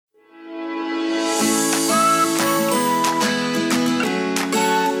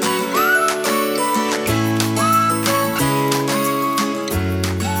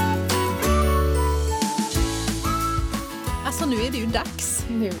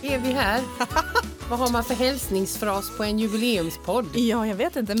är vi här. Vad har man för hälsningsfras på en jubileumspodd? Ja, jag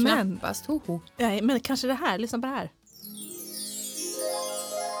vet inte, men... Knappast, hoho. Nej, men kanske det här, lyssna på det här.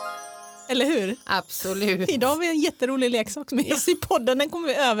 Eller hur? Absolut. Idag har vi en jätterolig leksak med oss i podden. Den kommer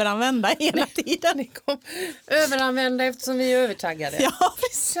vi överanvända hela tiden. Det kom överanvända eftersom vi är övertaggade. Ja,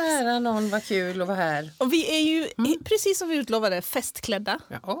 precis. Kära någon, vad kul att vara här. Och vi är ju, precis som vi utlovade, festklädda.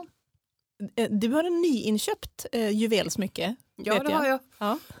 Ja, Du har en nyinköpt juvelsmycke. ja det har jag.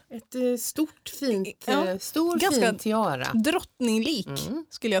 Ja. Ett stort, fint, ganska fin tiara. Drottninglik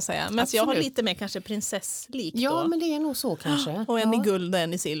skulle jag säga. Men jag har Absolut. lite mer kanske prinsesslik Ja, då. men det är nog så kanske. Och en i Ja, guld och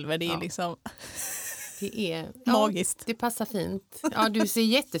en i silver. Det är Ja. liksom det är magiskt. Det passar fint. Ja, du ser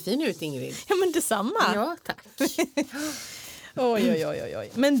jättefin ut, Ingrid. Ja, men detsamma. Ja, tack. Oj.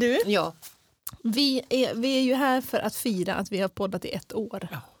 Men du, Ja. vi är ju här för att fira att vi har poddat i 1 år.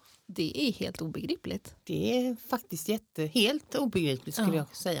 Ja. Det är helt obegripligt. Det är faktiskt helt obegripligt skulle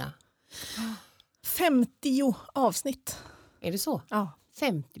jag säga. 50 avsnitt. Är det så? Ja.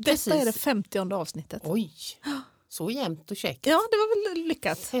 50, Detta precis. är det 50:e avsnittet. Oj, så jämnt och käckt. Ja, det var väl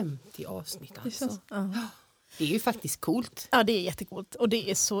lyckat. 50 avsnitt alltså. Ja. Det är ju faktiskt coolt. Ja, det är jättegott. Och det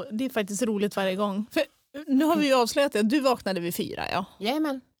är faktiskt roligt varje gång. För nu har vi ju avslöjat det. Du vaknade vid 4, ja.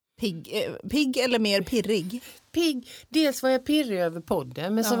 Jajamän. Pigg eller mer pirrig? Pigg. Dels var jag pirrig över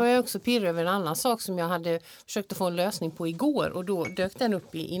podden, men så var jag också pirrig över en annan sak som jag hade försökt att få en lösning på igår. Och då dök den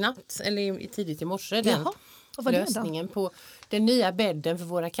upp i natt, eller tidigt i morse. Den Jaha, vad var det då? lösningen på den nya bädden för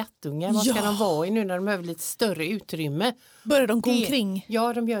våra kattungar. Vad ska Ja. de vara i nu när de behöver lite större utrymme? Börjar de gå omkring?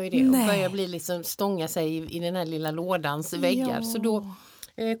 Ja, de gör ju det. Nej. Och börjar bli liksom stånga sig i den här lilla lådans väggar. Ja. Så då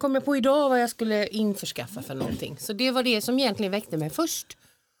kom jag på idag vad jag skulle införskaffa för någonting. Så det var det som egentligen väckte mig först.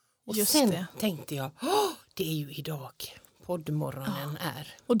 Och Just sen det. tänkte jag, det är ju idag poddmorgonen är.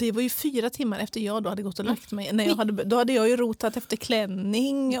 Och det var ju 4 timmar efter jag då hade gått och lagt mig. Då hade jag ju rotat efter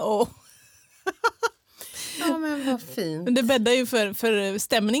klänning och Ja, men vad fint. det bäddar ju för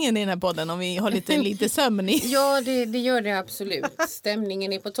stämningen i den här podden om vi har lite sömnig. Ja, det gör det absolut.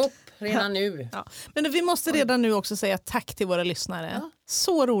 Stämningen är på topp redan nu. Ja. Men vi måste redan nu också säga tack till våra lyssnare. Ja.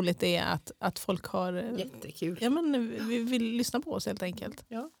 Så roligt det är att folk har... Jättekul. Ja, men vi vill lyssna på oss helt enkelt.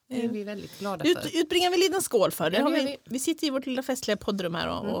 Ja, det är vi väldigt glada för. Utbringar vi en liten skål för det. Ja, Har det gör vi sitter i vårt lilla festliga poddrum här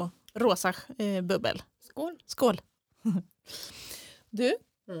och rosa bubbel. Skål. Skål! Du,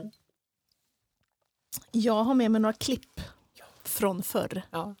 Mm. jag har med mig några klipp från förr.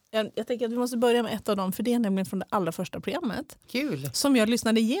 Ja, Jag tänker att vi måste börja med ett av dem, för det är nämligen från det allra första programmet kul. som jag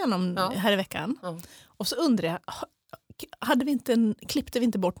lyssnade igenom här i veckan. Ja. Och så undrar jag, klippte vi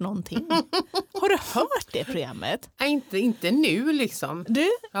inte bort någonting? Har du hört det programmet? Nej, inte nu liksom. Du,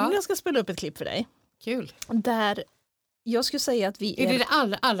 Ja. jag ska spela upp ett klipp för dig. Kul. Där jag skulle säga att vi Är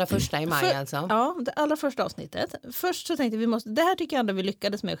det allra första i maj alltså? Ja, det allra första avsnittet. Först så tänkte vi det här tycker jag ändå vi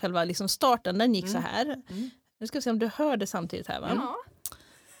lyckades med, själva liksom starten, den gick så här. Nu ska vi se om du hör det samtidigt här, va? Ja.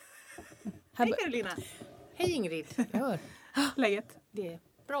 Hej Carolina, Hej Ingrid. Jag hör. läget? Det är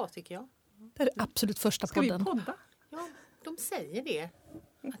bra tycker jag. Det är det absolut första Ska vi podden. podda? Ja, de säger det.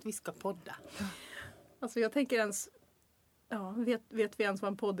 Att vi ska podda. Alltså jag tänker ens, ja, vet vi ens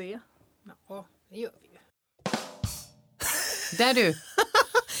vad en podd är? Ja, det gör vi ju. Där du.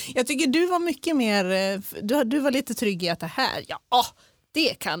 Jag tycker du var mycket mer, du var lite trygg i att det här,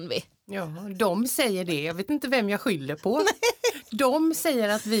 det kan vi. Ja, de säger det. Jag vet inte vem jag skyller på. De säger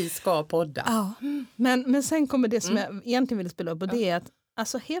att vi ska podda. Ja. Men sen kommer det som jag egentligen ville spela upp, och det är att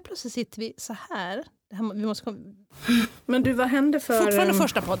alltså helt plötsligt sitter vi så här. Vi måste Men du, vad hände för... fortfarande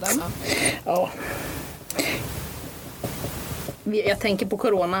första podden. Ja. Jag tänker på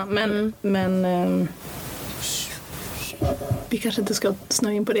corona, men vi kanske inte ska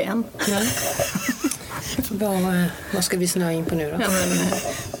snöa in på det än. Vad ska vi snöa in på nu då? Ja, men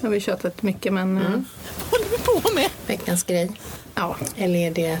nu har vi tjatat mycket, men Håller vi på med? Veckans grej. ja, Eller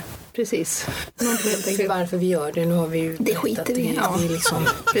är det precis. för varför vi gör det? Nu har vi ju Det skiter vi i. Ja. Det är liksom,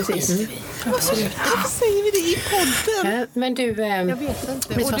 Precis. absolut. Varför säger vi det i podden? Men du, Jag vet inte.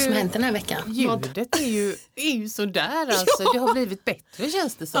 vet du vad Och som du- hänt den här veckan? Ljudet är ju sådär alltså. Det har blivit bättre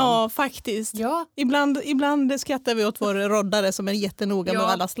känns det som. Ja, faktiskt. Ja. Ibland skrattar vi åt vår roddare som är jättenoga med Ja.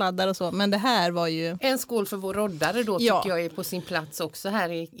 alla sladdar och så. Men det här var ju... En skål för vår roddare då Ja. tycker jag är på sin plats också här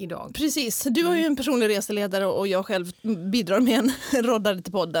idag. Precis. Du har ju en personlig reseledare och jag själv bidrar med en roddare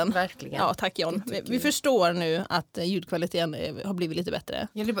till podden. Verkligen. Ja, tack John. Vi förstår nu att ljudkvaliteten har blivit lite bättre.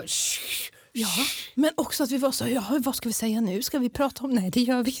 Ja, det är bara... Ja, men också att vi var så, vad ska vi säga nu? Ska vi prata om? Nej, det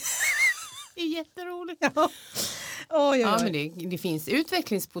gör vi. Det är jätteroligt. Ja. Oj. Ja, men det finns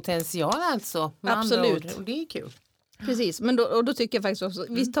utvecklingspotential alltså. Med Absolut. andra ord, och det är kul. Precis, men då tycker jag faktiskt också,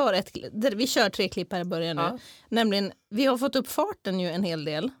 vi kör 3 klipp här i början nu. Ja. Nämligen, vi har fått upp farten ju en hel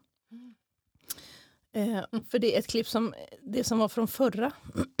del. För det är ett klipp det som var från förra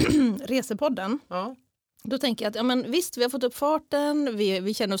resepodden. Ja. Då tänker jag att ja, men visst, vi har fått upp farten,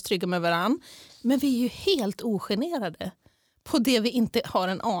 vi känner oss trygga med varann. Men vi är ju helt ogenerade på det vi inte har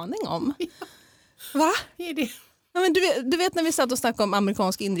en aning om. Va? Är det? Ja, men du vet när vi satt och snackade om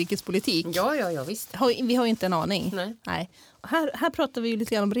amerikansk inrikespolitik. Ja, visst. Vi har ju inte en aning. Nej. Här pratar vi ju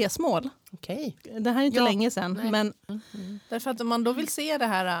lite grann om resmål. Okej. Det här är inte länge sedan. Nej. Men Därför att om man då vill se det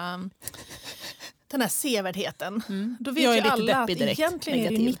här, den här sevärdheten, då vet Jag är ju lite alla att deppig direkt, egentligen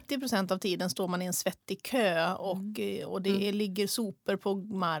är det negativ. 90% av tiden står man i en svettig kö och det ligger sopor på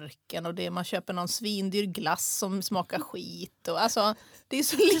marken och man köper någon svindyr glass som smakar skit. Och, alltså, det är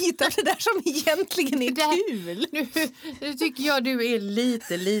så lite av det där som egentligen är kul. Nu tycker jag du är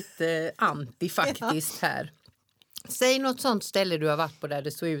lite anti faktiskt här. Säg något sånt ställe du har varit på där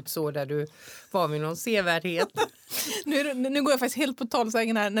det såg ut så, där du var vid någon sevärdhet. Nu går jag faktiskt helt på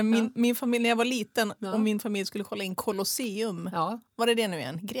talsägen här. När min familj, när jag var liten och min familj skulle kolla in Colosseum. Ja. Var det nu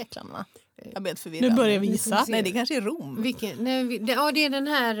igen? Grekland, va? Jag blir förvirrad. nu börjar vi gissa. Nej, det kanske är Rom. Det är den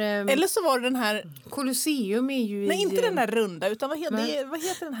här... Eller så var det den här... Colosseum är ju Nej, i... inte den där runda, utan vad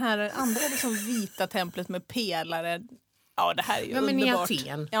heter den här andra liksom vita templet med pelare? Ja, det här är ju men underbart. i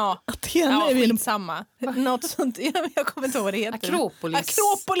Aten. Ja, Aten ja, är vi skitsamma. Något sånt. Jag kommer inte ihåg vad det heter.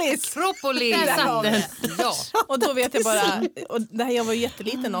 Akropolis. Där har vi det. Ja. Och då vet jag bara, och det här jag var ju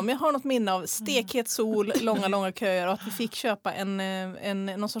jätteliten om, jag har något minne av stekhet sol, långa köer och att vi fick köpa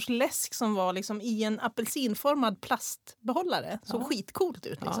någon sorts läsk som var liksom i en apelsinformad plastbehållare. Så skitcoolt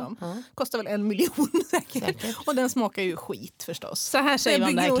ut liksom. Kostar väl 1 miljon säkert. Och den smakar ju skit förstås. Så här säger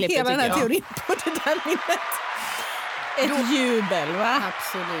man det här klippet, hela den här tycker jag. teorin på det där minnet. Ett jubel, va?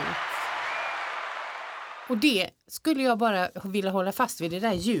 Absolut. Och det skulle jag bara vilja hålla fast vid, det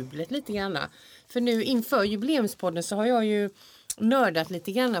där jublet lite grann. För nu inför jubileumspodden så har jag ju nördat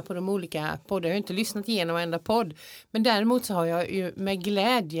lite grann på de olika poddar. Jag har inte lyssnat igenom varenda podd. Men däremot så har jag ju med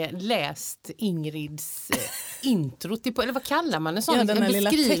glädje läst Ingrids intro till, eller vad kallar man en sån? Ja, den en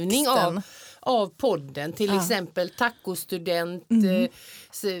lilla beskrivning texten. av podden, till exempel tacostudent,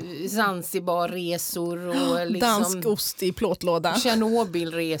 Zanzibar-resor och liksom Dansk ost i plåtlåda.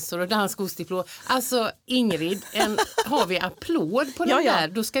 Tjernobylresor och dansk ost i plåt. Alltså Ingrid, har vi applåd på den där?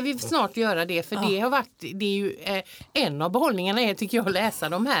 Då ska vi snart göra det, för det är ju en av behållningarna är, tycker jag, att läsa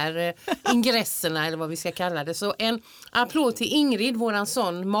de här ingresserna eller vad vi ska kalla det. Så en applåd till Ingrid, våran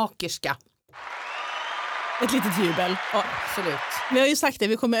sån makerska. Ett litet jubel. Ja, absolut. Vi har ju sagt det,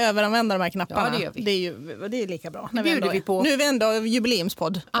 vi kommer överanvända de här knapparna. Ja, det gör vi. Det är lika bra. Det bjuder vi på. Nu är vi ändå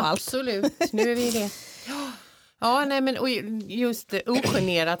jubileumspodd och allt. Absolut, nu är vi det. Ja, nej, men och just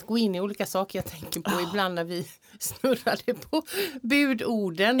ogenerat gå in i olika saker jag tänker på ibland när vi snurrade på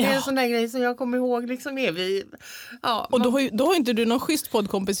budorden. Det är en sån där grej som jag kommer ihåg. Liksom är vi, och då har inte du någon schysst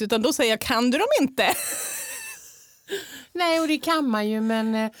poddkompis, utan då säger jag, kan du dem inte? Nej, och det kan man ju,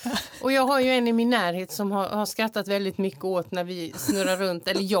 men och jag har ju en i min närhet som har skrattat väldigt mycket åt när vi snurrar runt,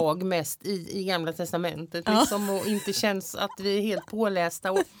 eller jag mest i Gamla testamentet liksom, och inte känns att vi är helt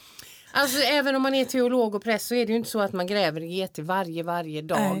pålästa. Och, alltså även om man är teolog och präst så är det ju inte så att man gräver i GT varje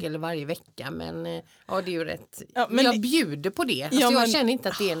dag eller varje vecka, men det är ju rätt. Ja, men jag bjuder på det. Alltså, jag känner inte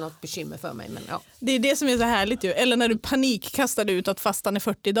att det är något bekymmer för mig, men Det är det som är så härligt ju. Eller när du panikkastade ut att fastan är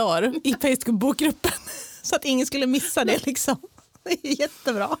 40 dagar i Facebookgruppen. Så att ingen skulle missa det liksom. Det är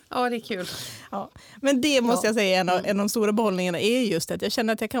jättebra. Ja, det är kul. Ja. Men det måste jag säga, en av de stora behållningarna är just att jag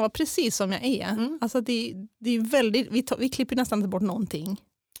känner att jag kan vara precis som jag är. Alltså det är väldigt, vi klipper nästan inte bort någonting.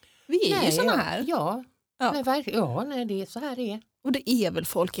 Vi är ju såna här. Ja. Nej, det är så här det är. Och det är väl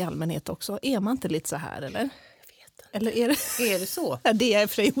folk i allmänhet också. Är man inte lite så här, eller? Eller är det så? Ja, det är jag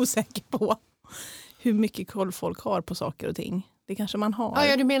för sig osäker på. Hur mycket koll folk har på saker och ting. Det kanske man har.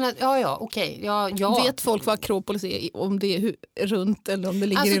 Ja, du menar, okej. Ja. Vet folk vad Akropolis är, om det är runt eller om det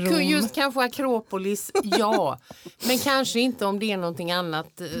ligger i Rom? Alltså just kanske Akropolis, ja. Men kanske inte om det är någonting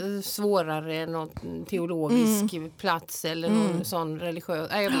annat svårare, någon teologisk plats eller någon sån religiös.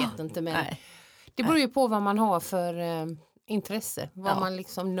 Jag vet inte, men det beror ju på vad man har för intresse. Vad man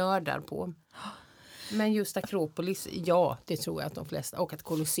liksom nördar på. Men just Akropolis, det tror jag att de flesta, och att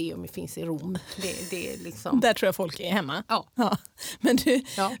Colosseum finns i Rom. Det är liksom... Där tror jag folk är hemma. Ja. Men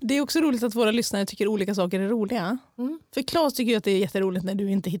det är också roligt att våra lyssnare tycker olika saker är roliga. För Claes tycker ju att det är jätteroligt när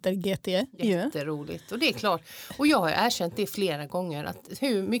du inte hittar GT. Jätteroligt, och det är klart. Och jag har erkänt det flera gånger, att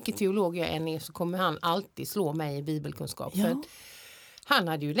hur mycket teolog jag än är så kommer han alltid slå mig i bibelkunskap. För att han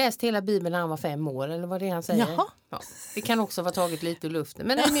hade ju läst hela Bibeln när han var 5 år, eller vad det är han säger. Jaha. Ja, det kan också vara taget lite ur luften.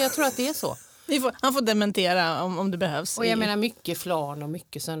 Men jag tror att det är så. Han får dementera om det behövs. Och jag menar mycket flan och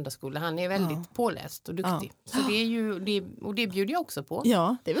mycket söndagsskola. Han är väldigt påläst och duktig. Så det är ju, det bjuder jag också på.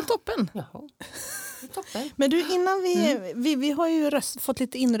 Ja, det är väl toppen. Jaha. Det är toppen. Men du, innan vi har ju fått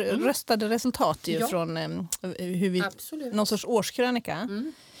lite inröstade resultat ju från hur vi, någon sorts årskrönika.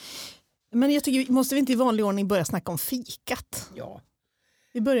 Men jag tycker, måste vi inte i vanlig ordning börja snacka om fikat? Ja.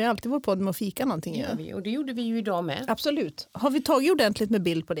 Vi börjar alltid vår podd med att fika någonting. Ja, och det gjorde vi ju idag med. Absolut. Har vi tagit ordentligt med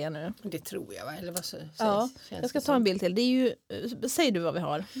bild på det nu? Det tror jag, va? Eller vad sägs? Ja, jag ska ta en bild till. Det är ju, säg du vad vi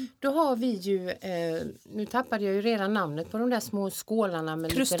har. Då har vi ju, nu tappade jag ju redan namnet på de där små skålarna.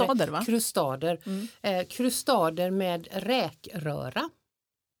 Med krustader, va? Krustader. Krustader med räkröra.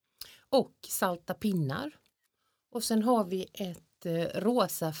 Och salta pinnar. Och sen har vi ett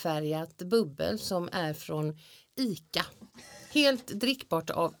rosafärgat bubbel som är från ICA. Helt drickbart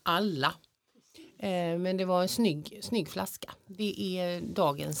av alla. Men det var en snygg flaska. Det är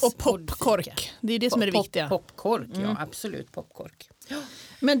dagens och popkork. Det är det som är det viktiga. Popkork, ja, absolut popkork.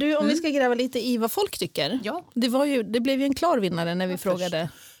 Men du, om vi ska gräva lite i vad folk tycker. Ja. Det blev ju en klar vinnare när vi frågade.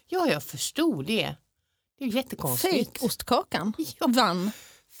 Ja, jag förstod det. Det är ju jättekonstigt. Fake-ostkakan vann.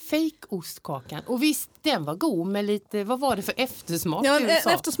 Fake-ostkakan. Och visst, den var god med lite, vad var det för eftersmak? Ja,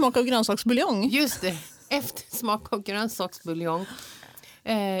 eftersmak av grönsaksbuljong. Just det, eftersmak av grönsaksbuljong.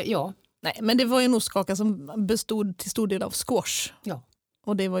 Ja. Nej, men det var ju en ostkaka som bestod till stor del av squash. Ja.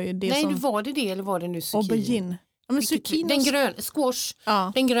 Och det var ju det Nej, som... var det eller var det nu zucchini? Aubergine. Ja, men zucchini. Den gröna, squash,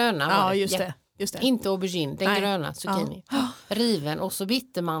 den gröna var ja, det. Just det. Just det. Inte aubergine, den gröna zucchini. Ja. Riven och så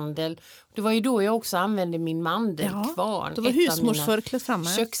bittermandel. Det var ju då jag också använde min mandelkvarn. Det var husmorsförklätt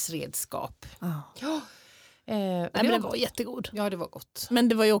framme. Köksredskap. Ja. Men det var jättegod. Ja, det var gott. Men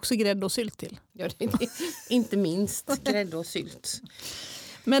det var ju också grädde och sylt till. Ja, inte minst grädde och sylt.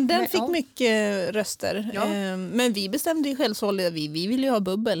 Men den fick mycket röster. Ja. Men vi bestämde ju självsvåld. Vi vill ju ha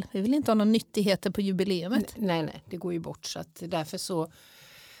bubbel. Vi vill inte ha några nyttigheter på jubileumet. Nej, det går ju bort. Så att därför så...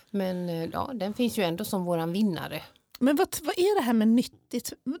 Men ja, den finns ju ändå som våran vinnare. Men vad är det här med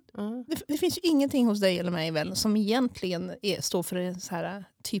nyttigt? Det finns ju ingenting hos dig eller mig väl som egentligen står för det så här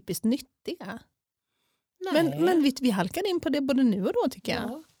typiskt nyttiga. Nej. Men vi halkar in på det både nu och då tycker jag.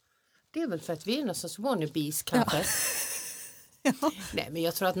 Ja. Det är väl för att vi är någon sorts wannabes kanske. Ja. Nej, men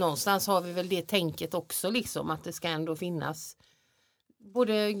jag tror att någonstans har vi väl det tänket också liksom att det ska ändå finnas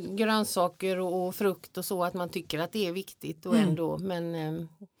både grönsaker och frukt och så att man tycker att det är viktigt och ändå, men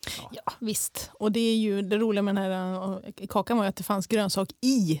ja visst, och det är ju det roliga med den här kakan var ju att det fanns grönsak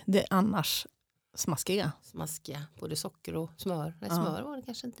i det annars smaskiga, både socker och smör. Nej, smör var det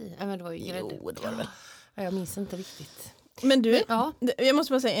kanske inte i. Men det var ju grädde. Jo, det var det väl. Jag minns inte riktigt. Men du, jag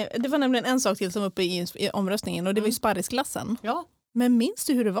måste bara säga, det var nämligen en sak till som var uppe i omröstningen och det var ju sparrisglassen. Ja. Men minns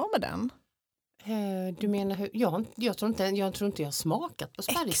du hur det var med den? Du menar hur? Jag tror inte jag har smakat på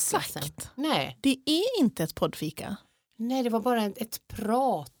sparrisglassen. Exakt. Nej. Det är inte ett poddfika. Nej, det var bara ett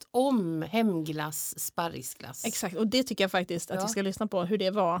prat om hemglass, sparrisglass. Exakt, och det tycker jag faktiskt att vi ska lyssna på hur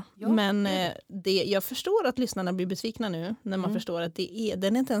det var. Ja, men jag förstår att lyssnarna blir besvikna nu när man förstår att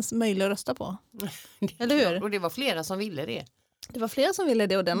den är inte ens möjlig att rösta på. Eller hur? Och det var flera som ville det. Det var flera som ville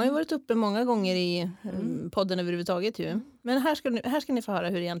det och den har ju varit uppe många gånger i podden överhuvudtaget ju. Men här ska ni få höra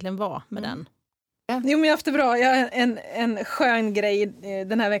hur det egentligen var med den. Jo, men jag har haft det bra. Jag har en skön grej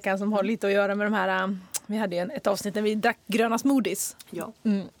den här veckan som har lite att göra med de här... Vi hade ett avsnitt där vi drack gröna smoothies. Ja.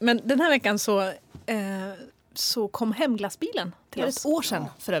 Men den här veckan så kom hemglassbilen till oss. Ett år sedan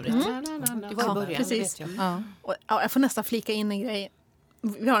för övrigt. Det var i början, precis. det vet jag. Och, jag får nästan flika in en grej.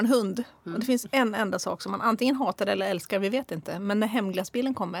 Vi har en hund och det finns en enda sak som man antingen hatar eller älskar, vi vet inte. Men när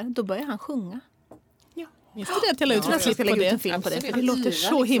hemglassbilen kommer, då börjar han sjunga. Minns du det att jag la ut en film på det? Det låter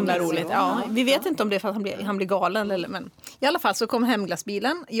så himla roligt. Ja, vi vet inte om det är för att han blir galen. Eller, men i alla fall så kom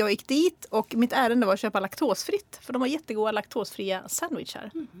hemglassbilen. Jag gick dit och mitt ärende var att köpa laktosfritt. För de har jättegoda laktosfria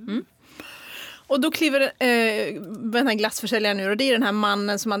sandwichar. Och då kliver den här glassförsäljaren ur och det är den här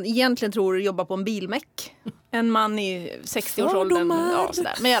mannen som man egentligen tror jobbar på en bilmäck. En man i 60-årsåldern. Ja,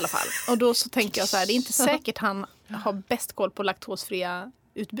 sådär. Men i alla fall. Och då så tänker jag så här, det är inte säkert han har bäst koll på laktosfria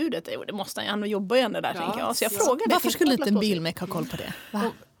utbudet. Jo, det måste han jobbar ju ändå där tänker jag. Så jag frågade. Varför skulle inte en bilmäck ha koll på det?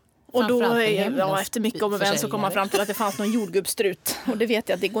 Och då, efter mycket om och vän så kom man fram till att det fanns någon jordgubbstrut. Och det vet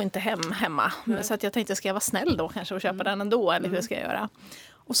jag att det går inte hemma. Så att jag tänkte, ska jag vara snäll då kanske och köpa den ändå? Eller hur ska jag göra?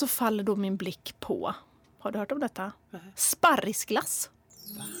 Och så faller då min blick på, har du hört om detta? Sparrisglass.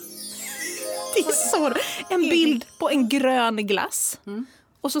 Det är så, en bild på en grön glass.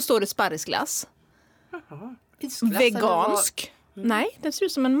 Och så står det sparrisglass. Vegansk. Nej, den ser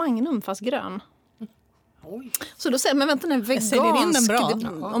ut som en Magnum fast grön. Oj. Så då säger man, vänta, den är säljer in den vegansk.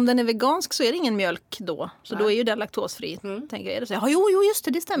 bra. Om den är vegansk så är det ingen mjölk då. Så då är ju den laktosfri. Tänker jag. Så, jo, just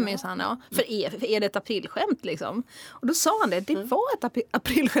det stämmer ju, sa han. Ja. För är det ett aprilskämt liksom? Och då sa han det var ett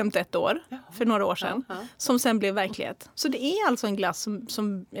aprilskämt ett år, för några år sedan, som sen blev verklighet. Så det är alltså en glass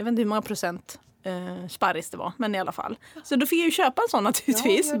som jag vet inte hur många procent sparris det var, men i alla fall. Så då fick jag ju köpa en sån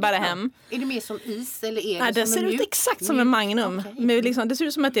naturligtvis, bara hem. Är det mer som is eller är det Nej, det som ser en ut exakt som en Magnum. Okay. Med liksom, det ser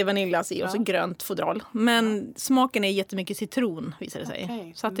ut som att det är vaniljglass i och så grönt fodral. Men smaken är jättemycket citron, visar det sig.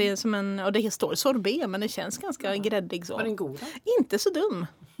 Okay. Så att det är som en, och det står sorbet, men det känns ganska gräddig så. Var den god? Inte så dum.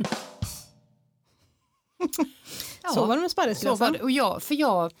 Så var det med sparrisglassen. Och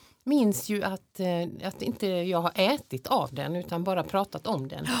jag minns ju att inte jag har ätit av den utan bara pratat om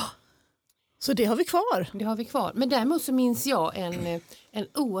den. Så det har vi kvar. Det har vi kvar. Men däremot så minns jag en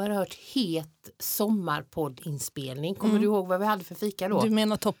oerhört het sommarpoddinspelning. Kommer du ihåg vad vi hade för fika då? Du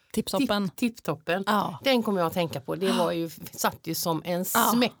menar tipptoppen? Tipptoppen. Ja. Den kommer jag att tänka på. Det var ju, satt ju som en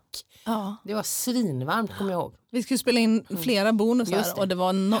smäck. Ja. Det var svinvarmt, kommer jag ihåg. Vi skulle spela in flera bonusar Just det. och det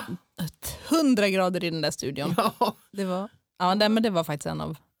var 100 grader i den där studion. Ja. Men det var faktiskt en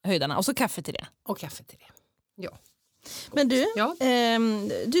av höjdarna. Och så kaffe till det. Och kaffe till det. Ja. Men du, Ja.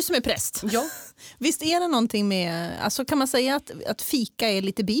 Du som är präst. Ja. Visst är det någonting med, alltså kan man säga att fika är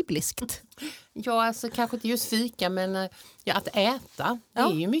lite bibliskt? Ja, alltså kanske inte just fika, men att äta. Det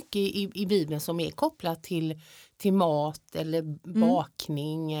är ju mycket i Bibeln som är kopplat till mat eller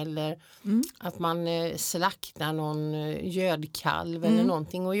bakning eller att man slaktar någon gödkalv eller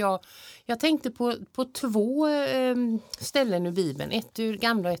någonting. Och jag tänkte på två ställen i Bibeln, ett ur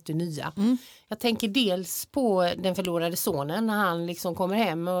gamla och ett ur nya. Jag tänker dels på den förlorade sonen när han liksom kommer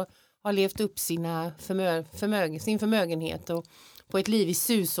hem och har levt upp sin förmögenhet och på ett liv i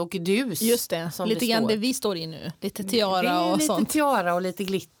sus och dus. Just det, lite grann det vi står i nu. Lite tiara och sånt. Lite tiara och lite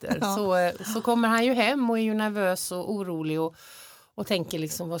glitter. Ja. Så kommer han ju hem och är ju nervös och orolig och tänker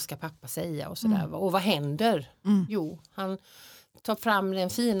liksom, vad ska pappa säga och sådär. Och vad händer? Jo, han tar fram den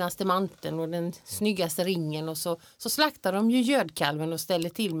finaste manteln och den snyggaste ringen och så slaktar de ju gödkalven och ställer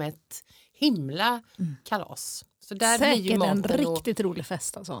till med ett himla kalas. Så där säkert blir ju maten en riktigt rolig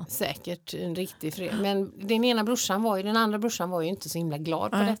fest alltså. Säkert en riktig fred. Men den andra brorsan var ju inte så himla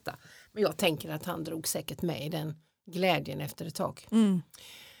glad på detta. Men jag tänker att han drog säkert med i den glädjen efter ett tag.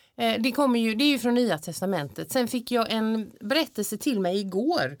 Det är ju från Nya testamentet. Sen fick jag en berättelse till mig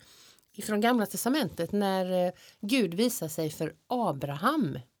igår från Gamla testamentet när Gud visar sig för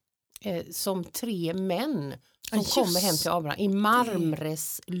Abraham som 3 män som kommer hem till Abraham i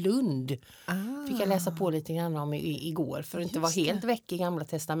Marmres Lund. Fick jag läsa på lite grann om igår för att inte vara helt väck i Gamla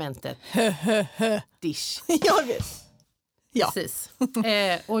testamentet. Dish. Jag vet. Ja. Precis.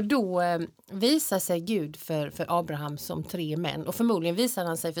 Och då visar sig Gud för Abraham som 3 män. Och förmodligen visar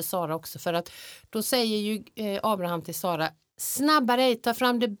han sig för Sara också. För att då säger ju Abraham till Sara, snabba dig, ta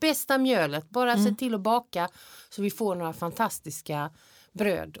fram det bästa mjölet. Bara se till att baka så vi får några fantastiska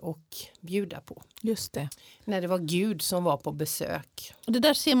bröd och bjuda på. Just det. När det var Gud som var på besök. Och det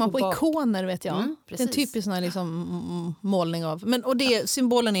där ser man på ikoner, vet jag. Det är en typisk sån här liksom målning av. Men, och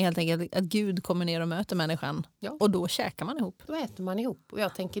symbolen är helt enkelt att Gud kommer ner och möter människan. Ja. Och då käkar man ihop. Då äter man ihop. Och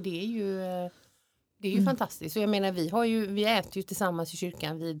jag tänker det är ju fantastiskt. Och jag menar vi äter ju tillsammans i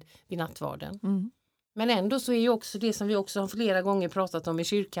kyrkan vid nattvarden. Men ändå så är ju också det som vi också har flera gånger pratat om i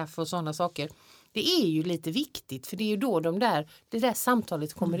kyrkkaffe och sådana saker. Det är ju lite viktigt för det är ju då det där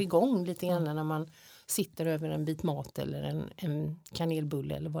samtalet kommer igång lite grann när man sitter över en bit mat eller en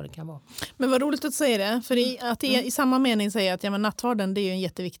kanelbulle eller vad det kan vara. Men vad roligt att säga det, för att det i samma mening säger att nattvarden det är ju en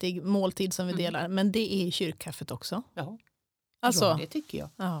jätteviktig måltid som vi delar, men det är i kyrkkaffet också. Ja, alltså, det tycker jag.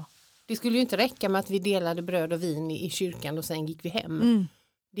 Ja. Det skulle ju inte räcka med att vi delade bröd och vin i kyrkan och sen gick vi hem.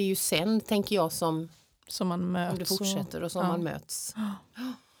 Det är ju sen, tänker jag, som man möts. Om det fortsätter och som man möts.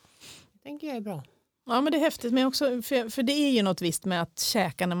 Det tänker jag är bra. Ja, men det är häftigt. Men också, för det är ju något visst med att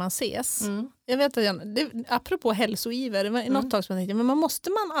käka när man ses. Jag vet att apropå hälsoiver, det var något tag som jag tänkte, men måste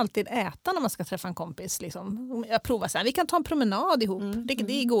man alltid äta när man ska träffa en kompis? Liksom? Jag provar sen, vi kan ta en promenad ihop.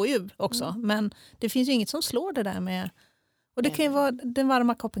 Det går ju också. Men det finns ju inget som slår det där med. Och det kan ju vara den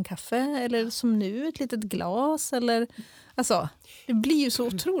varma koppen kaffe eller som nu ett litet glas. Eller, alltså, det blir ju så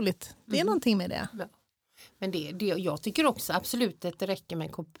otroligt. Det är någonting med det. Ja. Men jag tycker också absolut att det räcker med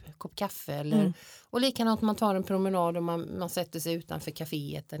en kopp kaffe. Eller, och likadant man tar en promenad och man sätter sig utanför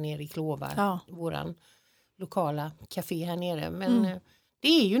kaféet där nere i Klåvar. Ja. Våran lokala café här nere. Men det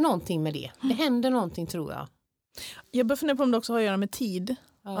är ju någonting med det. Det händer någonting, tror jag. Jag börjar fundera på om det också har att göra med tid.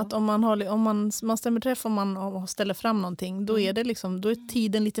 Ja. Att om man stämmer träff och man ställer fram någonting, då är det liksom, då är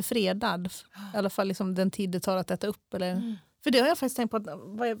tiden lite fredad. I alla fall liksom den tid det tar att äta upp eller För det har jag faktiskt tänkt på att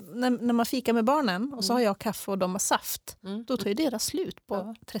när man fikar med barnen och så har jag kaffe och de har saft. Då tar ju deras slut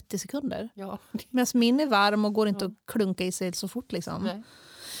på 30 sekunder. Ja. Medan min är varm och går inte att klunka i sig så fort liksom. Nej.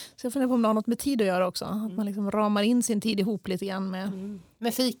 Så jag funderar på om det har något med tid att göra också. Att man liksom ramar in sin tid ihop lite grann med...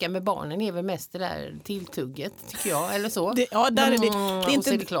 Men fika med barnen är väl mest det där tilltugget, tycker jag. Eller så? Där är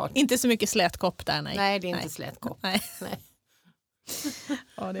det är det klart. inte så mycket slätkopp där, nej. Nej, det är inte slätkopp. Nej. Nej.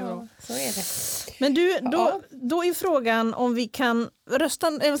 Ja, det är bra. Så är det. Men du, då är frågan om vi kan rösta...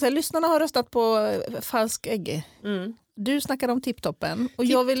 lyssnarna har röstat på falsk ägg. Du snackade om tipptoppen. Och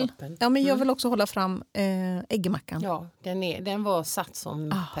jag vill också hålla fram äggmackan. Ja, den var satt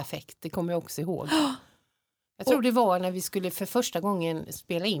som perfekt. Det kommer jag också ihåg. Jag tror det var när vi skulle för första gången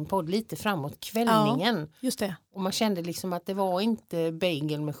spela in podd lite framåt kvällningen. Ja, just det. Och man kände liksom att det var inte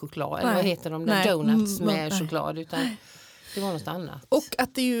bagel med choklad. Eller vad heter de där donuts med choklad. Utan det var något annat. Och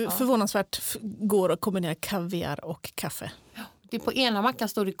att det ju förvånansvärt går att kombinera kaviar och kaffe. Det på ena mackan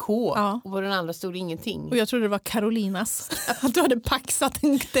stod det K och på den andra stod det ingenting. Och jag trodde det var Carolinas. Att du hade paxat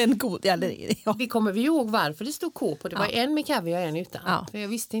den god. Vi kommer ihåg varför det stod K på. Det var en med kaviar och en utan. Ja. För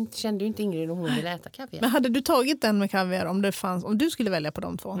jag kände ju inte Ingrid om hon ville äta kaviar. Men hade du tagit den med kaviar om du skulle välja på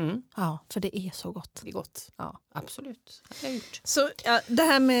de två? Ja, för det är så gott. Det är gott. Ja. Absolut. Det har jag gjort. Så det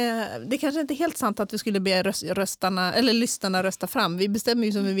här med, det kanske inte är helt sant att vi skulle be lyssnarna rösta fram. Vi bestämmer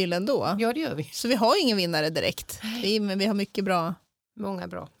ju som vi vill ändå. Ja, det gör vi. Så vi har ingen vinnare direkt. Men vi har mycket bra. Många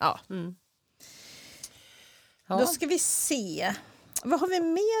bra. Ja. Då ska vi se. Vad har vi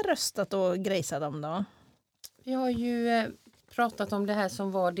mer röstat och grejsat om då? Vi har ju pratat om det här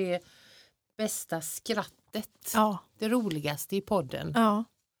som var det bästa skrattet. Ja. Det roligaste i podden. Ja.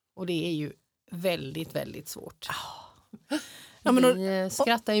 Och det är ju väldigt, väldigt svårt. Ja, men vi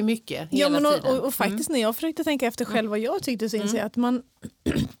skrattar ju mycket hela tiden. Och faktiskt när jag försökte tänka efter själv vad jag tyckte så inser jag att man...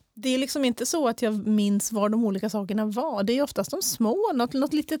 Det är liksom inte så att jag minns vad de olika sakerna var. Det är oftast de små,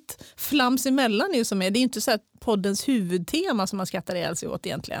 något litet flams emellan ju som är. Det är inte så att poddens huvudtema som man skrattar ihjäl sig åt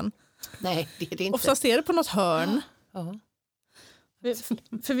egentligen. Nej, det är det inte. Oftast är det på något hörn. Ja.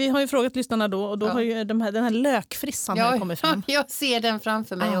 För vi har ju frågat lyssnarna då och då har ju den här lökfrissan kommit fram. Jag ser den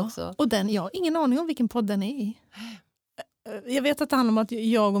framför mig också. Och jag har ingen aning om vilken podd den är i. Jag vet att det handlar om att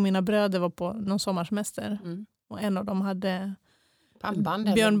jag och mina bröder var på någon sommarsemester. Och en av dem hade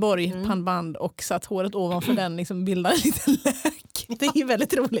Björn Borg pannband och satt håret ovanför den liksom bildade en liten lök. Det är ju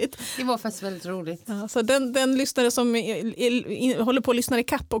väldigt roligt. Det var faktiskt väldigt roligt. Ja, så den lyssnare som håller på att lyssna i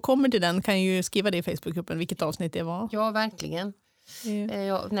kapp och kommer till den kan ju skriva det i Facebookgruppen vilket avsnitt det var. Ja, verkligen.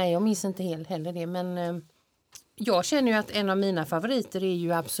 Jag minns inte heller det, men jag känner ju att en av mina favoriter är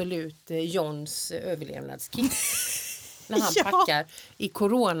ju absolut Johns överlevnadskit. När han packar i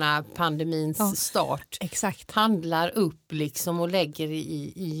coronapandemins start. Exakt. Handlar upp liksom och lägger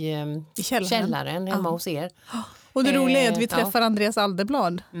i källaren hemma hos er. Och det roliga är att vi träffar Andreas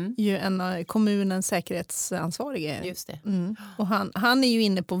Alderblad, ju en av kommunens säkerhetsansvarige. Just det. Och han är ju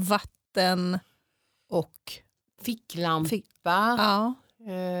inne på vatten och ficklampa. Ja.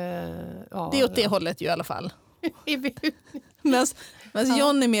 Det är åt det hållet ju i alla fall. Men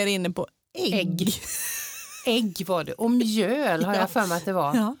John är mer inne på ägg. Ägg var det. Och mjöl har jag för mig att det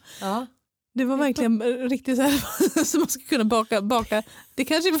var. Ja. Det var verkligen riktigt så här så man skulle kunna baka. Det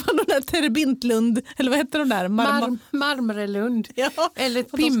kanske var de där Terebintlund, eller vad heter de där? Marmrelund. Ja. Eller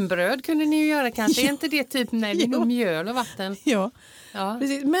ett pimbröd kunde ni ju göra kanske. Är inte det typ mjöl och vatten? Ja.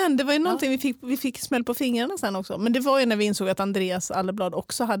 Precis. Men det var ju någonting vi fick smäll på fingrarna sen också. Men det var ju när vi insåg att Andreas Alderblad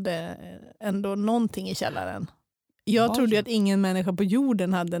också hade ändå någonting i källaren. Jag trodde ju att ingen människa på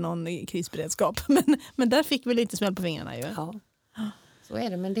jorden hade någon krisberedskap. Men där fick vi lite smäll på fingrarna ju. Ja. Så är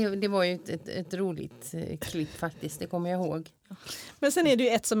det, men det var ju ett roligt klipp faktiskt, det kommer jag ihåg. Men sen är det ju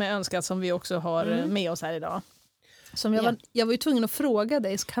ett som är önskat som vi också har med oss här idag. Som jag var ju tvungen att fråga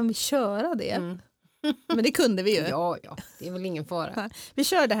dig, så kan vi köra det? Men det kunde vi ju. Ja, det är väl ingen fara. Vi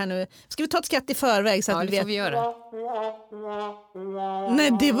kör det här nu. Ska vi ta ett skratt i förväg så att vi vet? Ja, det får vi göra.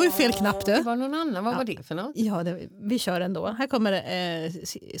 Nej, det var ju fel knapp du. Det var någon annan, vad var det för något? Ja, vi kör ändå. Här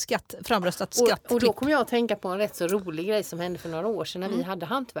kommer framröstat skratt. Och då kommer jag att tänka på en rätt så rolig grej som hände för några år sedan när vi hade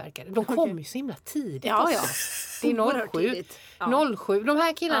hantverkare. De kom ju så himla tidigt. Ja. Det är 07. De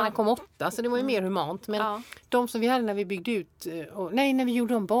här killarna kom 8, så det var ju mer humant. Men de som vi hade när vi byggde ut, när vi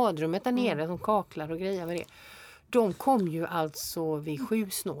gjorde om badrummet där nere, som kaklar och grejer med det. De kom ju alltså vid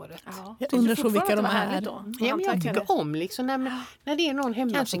 7-snåret. Ja. Jag undrar så vilka de är. Ja, men jag tycker om liksom när det är någon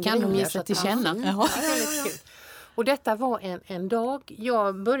hemma. Kanske kan de ge sig till känna. Ja. Och detta var en dag,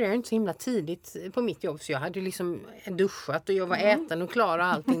 jag började inte så himla tidigt på mitt jobb, så jag hade liksom duschat och jag var äten och klar och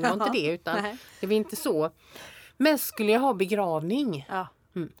allting. Det var inte det, utan det var inte så. Men skulle jag ha begravning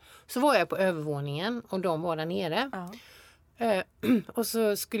så var jag på övervåningen och de var där nere. Och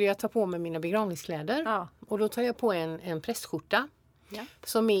så skulle jag ta på mig mina begravningskläder. Ja. Och då tar jag på en prästskjorta. Ja.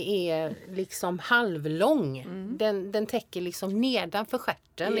 Som är liksom halvlång. Den täcker liksom nedanför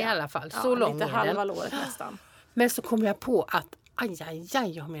stjärten i alla fall. Så lång lite är halva den. låret nästan. Men så kom jag på att aj,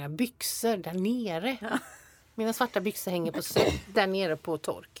 jag har mina byxor där nere. Ja. Mina svarta byxor hänger på där nere på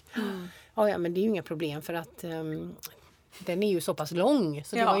tork. Ja, men det är ju inga problem för att den är ju så pass lång.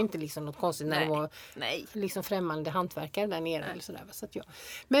 Så det var ju inte liksom något konstigt när det var liksom främmande hantverkare där nere. Eller sådär. Så att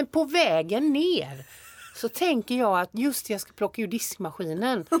men på vägen ner så tänker jag att just jag ska plocka ur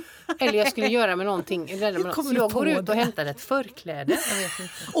diskmaskinen. Eller jag skulle göra med någonting. Så jag går ut och hämtar ett förkläde.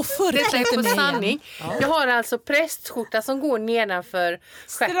 Och detta är på sanning. Ja. Jag har alltså prästskjorta som går nedanför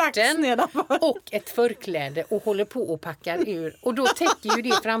stjärten. Och ett förkläde och håller på och packar ur. Och då täcker ju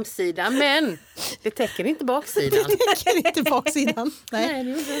det framsidan. Men det täcker inte baksidan. Det täcker inte baksidan.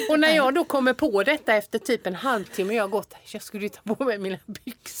 Nej. Och när jag då kommer på detta efter typ en halvtimme. Jag skulle ta på mig mina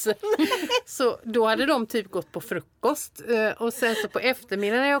byxor. Så då hade de typ gått på frukost. Och sen så på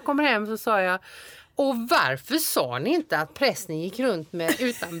eftermiddagen när jag kommer hem så sa jag: och varför sa ni inte att prästen gick runt med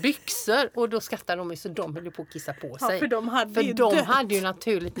utan byxor? Och då skrattade de så de höll på att kissa på sig. Ja, för de hade ju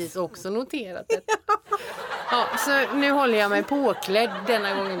naturligtvis också noterat det. Ja, så nu håller jag mig påklädd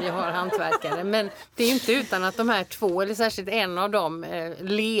denna gången vi har hantverkare. Men det är inte utan att de här två, eller särskilt en av dem,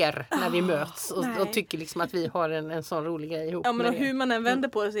 ler när vi möts. Och tycker liksom att vi har en sån rolig grej ihop. Ja, men hur man än vänder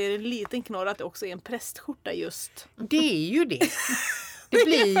på det så är det en liten knorr att det också är en prästskjorta just. Det är ju det. Det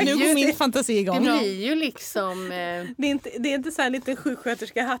blir nu går min fantasi igång. Det blir ju liksom... Det är inte så här en liten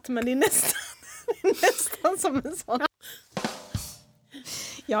sjuksköterska-hatt, men det är nästan som en sån.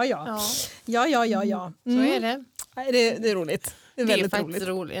 Ja. Så är det. Det är roligt. Det är väldigt faktiskt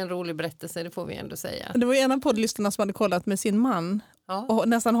en rolig berättelse, det får vi ändå säga. Det var en av poddlyssnarna som hade kollat med sin man. Ja. Och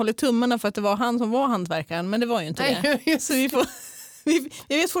nästan hållit tummarna för att det var han som var hantverkaren, men det var ju inte det. Så vi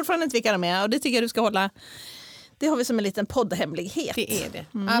vet fortfarande inte vilka de är, och det tycker jag du ska hålla. Det har vi som en liten poddhemlighet. Det är det,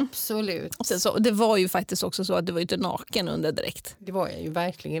 absolut. Och sen så, det var ju faktiskt också så att du var inte naken under direkt. Det var jag ju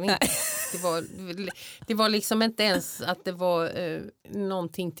verkligen inte. Det var liksom inte ens att det var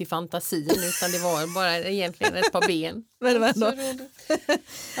någonting till fantasin, utan det var bara egentligen ett par ben. Men det var ändå.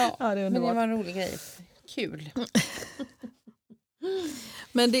 Men det var en rolig grej. Kul.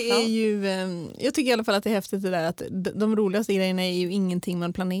 Men det är ju, jag tycker i alla fall att det är häftigt det där att de roligaste grejerna är ju ingenting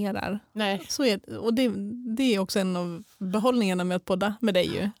man planerar. Nej. Så och det är också en av behållningarna med att podda med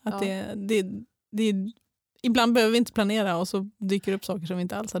dig ju. Att det ibland behöver vi inte planera och så dyker upp saker som vi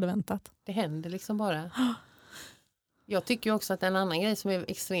inte alls hade väntat. Det händer liksom bara. Jag tycker också att en annan grej som är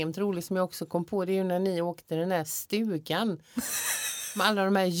extremt rolig som jag också kom på, det är ju när ni åkte den här stugan. Med alla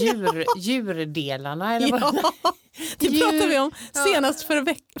de här djurdelarna. Eller vad? Det pratade vi om senast för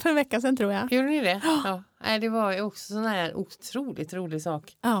en vecka sedan, tror jag. Gjorde ni det? Ja. Nej, det var också sån här otroligt rolig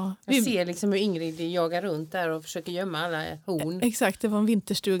sak. Ja, jag ser liksom hur Ingrid jagar runt där och försöker gömma alla horn. Exakt, det var en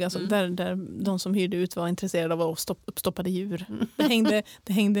vinterstuga där de som hyrde ut var intresserade av uppstoppade djur.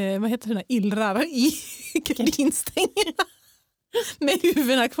 Det hängde vad heter det där, illrar i gardinstängerna. Med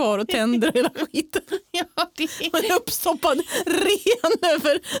huvudena kvar och tänder och hela skiten. Ja, man är uppstoppad ren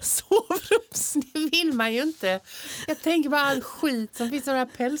över sovrums. Det vill man ju inte. Jag tänker bara all skit som finns i de här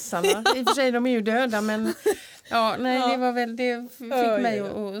pälsarna. I och för sig, de är ju döda, men det var väl, det fick mig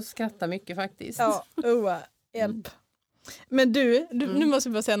att skratta mycket faktiskt. Ja, hjälp. Men du, nu måste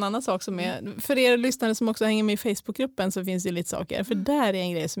vi bara säga en annan sak som är, för er lyssnare som också hänger med i Facebookgruppen så finns det lite saker. För där är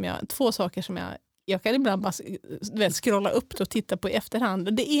en grej två saker som jag kan ibland bara scrolla upp och titta på i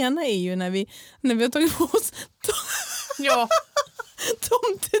efterhand. Det ena är ju när vi har tagit på oss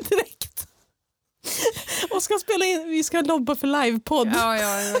tomtedräkt. Och ska spela in, vi ska lobba för livepodd. Ja,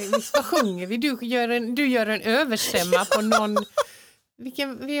 vad sjunger vi? Du gör en överstämma på någon...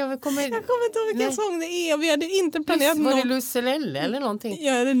 Jag kommer inte ihåg vilken sång det är. Vi hade inte planerat någon... Var det Lusselelle eller någonting?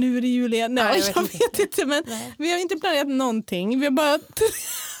 Ja, nu är det Julia. Nej, jag vet inte. Men vi har inte planerat någonting. Vi har bara...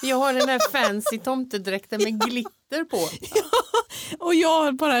 Jag har den där fancy tomtedräkten med glitter på. Ja, och jag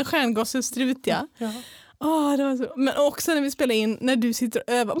har bara en stjärngossestrut, ja. Det var så. Men också när vi spelar in, när du sitter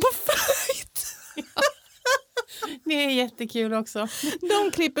och övar på fight. Ja. Det är jättekul också.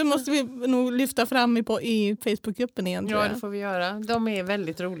 De klippen måste vi nog lyfta fram i Facebookgruppen igen. Ja, det får vi göra. De är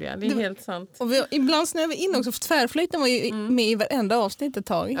väldigt roliga, det är helt sant. Och ibland snöar vi in också, för tvärflöjten var ju med i varenda avsnitt ett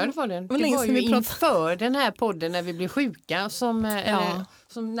tag. Ja, det var den. Det var ju inför den här podden när vi blev sjuka, som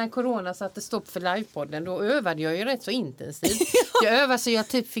när corona satte stopp för livepodden, då övade jag ju rätt så intensivt. Jag övade så jag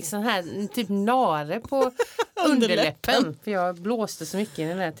fick sån här typ nare på underläppen, för jag blåste så mycket i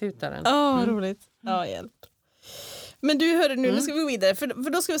den här tutaren. Roligt. Ja, hjälp. Men du, hörde nu ska vi gå vidare. För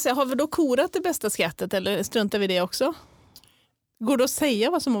då ska vi säga, har vi då korat det bästa skrattet eller struntar vi det också? Går det att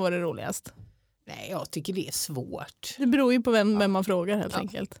säga vad som har varit roligast? Nej, jag tycker det är svårt. Det beror ju på vem man frågar helt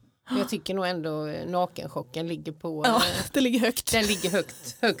enkelt. Jag tycker nog ändå nakenchocken ligger på... Ja, det ligger högt. Den ligger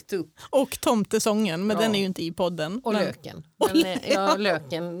högt upp. Och tomtesången, men den är ju inte i podden. Och men... löken.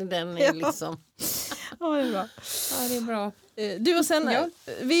 Löken, den är liksom... Ja, det är bra. Ja, det är bra. Du och sen,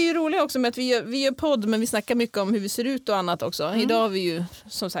 vi är ju roliga också med att vi gör podd, men vi snackar mycket om hur vi ser ut och annat också. Idag har vi ju,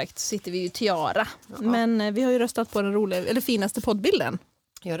 som sagt, sitter vi ju i tiara. Ja. Men vi har ju röstat på den roliga, eller finaste poddbilden.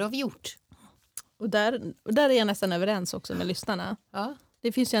 Ja, det har vi gjort. Och där är jag nästan överens också med lyssnarna. Ja.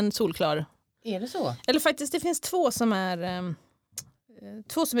 Det finns ju en solklar. Är det så? Eller faktiskt, det finns två som är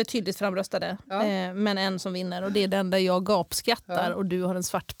tydligt framröstade. Ja. Men en som vinner. Och det är den där jag gapskrattar och du har en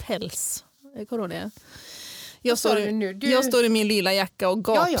svart päls. Kommer du det? Jag står i min lila jacka och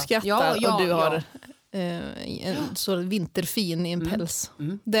gapskrattar och du har en så vinterfin i en päls.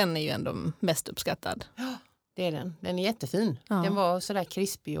 Den är ju ändå mest uppskattad. Ja, det är den. Den är jättefin. Ja. Den var sådär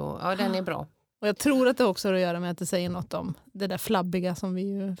krispig och den är bra. Och jag tror att det också har att göra med att det säger något om det där flabbiga som vi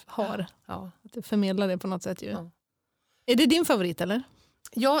ju har. Ja. Att det förmedlar det på något sätt ju. Ja. Är det din favorit eller?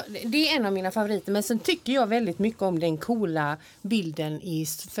 Ja, det är en av mina favoriter. Men sen tycker jag väldigt mycket om den coola bilden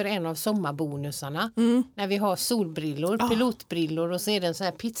för en av sommarbonusarna. När vi har solbrillor, pilotbrillor och så är det en sån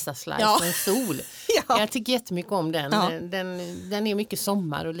här pizzaslice och en sol. Jag tycker jättemycket om den. Ja. Den är mycket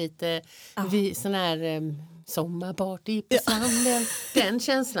sommar och lite sån här sommarparty på sanden. Den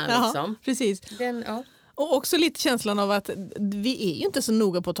känslan liksom. Precis. Och också lite känslan av att vi är ju inte så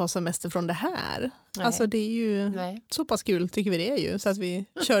noga på att ta semester från det här. Nej. Alltså det är ju så pass kul tycker vi det är ju. Så att vi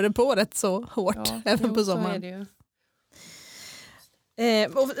körde på rätt så hårt även på sommaren. Så är det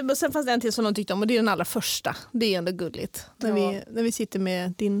ju. Och sen fanns det en till som de tyckte om och det är den allra första. Det är ändå gulligt. När vi sitter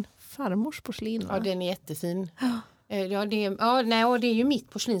med din farmors porslin. Va? Ja, den är jättefin. Det är ju mitt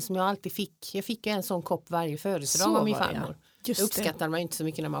porslin som jag alltid fick. Jag fick ju en sån kopp varje födelsedag av min farmor. Det uppskattar man inte så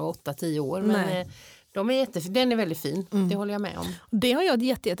mycket när man var 8-10 år. Men den är väldigt fin, det håller jag med om. Det har jag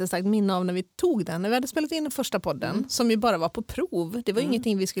ett jättestarkt minne av när vi tog den. När vi hade spelat in den första podden, som ju bara var på prov. Det var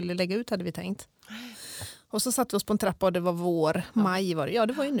ingenting vi skulle lägga ut hade vi tänkt. Och så satt vi oss på en trappa och det var maj var det. Ja,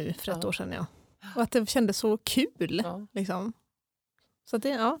 det var ju nu för ett år sedan. Ja. Och att det kändes så kul. Ja. Liksom. Så att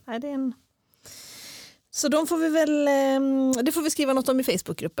det är en... Så de får vi väl... Det får vi skriva något om i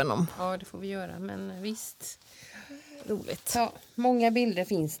Facebookgruppen om. Ja, det får vi göra, men visst... Roligt. Ja, många bilder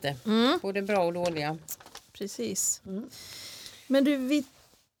finns det. Både bra och dåliga. Precis. Men du, vi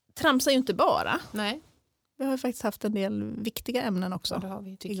tramsar ju inte bara. Nej. Vi har ju faktiskt haft en del viktiga ämnen också. Ja, det har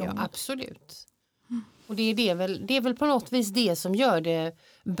vi, tycker jag. Absolut. Och det är väl på något vis det som gör det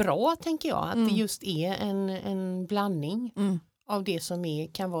bra, tänker jag. Att det just är en blandning av det som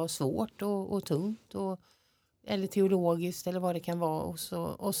kan vara svårt och tungt. Eller teologiskt eller vad det kan vara.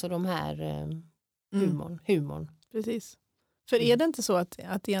 Och så de här humorn. Precis. För är det inte så att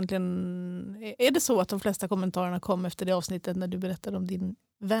egentligen... Är det så att de flesta kommentarerna kom efter det avsnittet när du berättade om din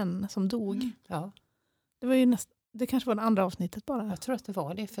vän som dog? Ja. Det var ju det kanske var det andra avsnittet bara. Jag tror att det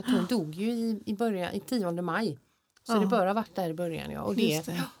var det. För att hon dog ju i 10 maj. Så det bör ha varit där i början. Ja.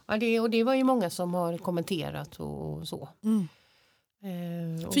 Och det var ju många som har kommenterat och så.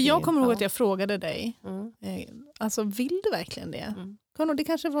 För jag kommer ihåg att jag frågade dig. Alltså vill du verkligen det? Det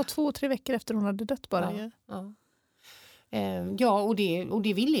kanske var 2-3 veckor efter hon hade dött bara. Ja, och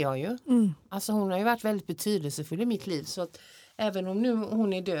det ville jag ju. Alltså hon har ju varit väldigt betydelsefull i mitt liv. Så att även om nu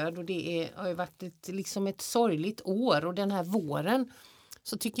hon är död och har ju varit ett sorgligt år. Och den här våren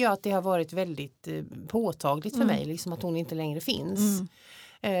så tycker jag att det har varit väldigt påtagligt för mig. Liksom att hon inte längre finns.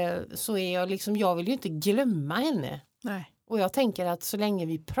 Så är jag vill ju inte glömma henne. Nej. Och jag tänker att så länge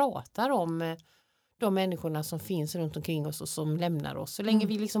vi pratar om de människorna som finns runt omkring oss och som lämnar oss. Så länge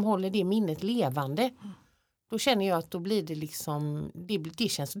vi håller det minnet levande. Då känner jag att då blir det det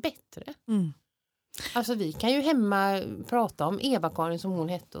känns bättre. Alltså vi kan ju hemma prata om Eva-Karin som hon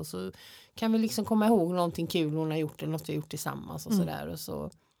hette. Och så kan vi komma ihåg någonting kul hon har gjort. Eller något vi har gjort tillsammans och sådär. Och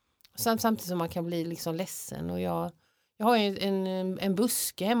så. Samtidigt som man kan bli ledsen. Och jag har ju en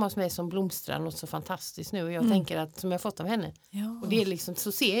buske hemma hos mig som blomstrar något så fantastiskt nu. Och jag tänker att som jag har fått av henne. Ja. Och det är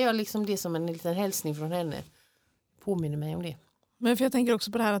så ser jag det som en liten hälsning från henne. Påminner mig om det. Men för jag tänker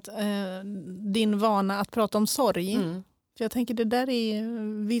också på det här att din vana att prata om sorg. För jag tänker det där är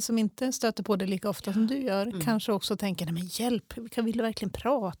vi som inte stöter på det lika ofta som du gör. Kanske också tänker, nej men hjälp, vill du verkligen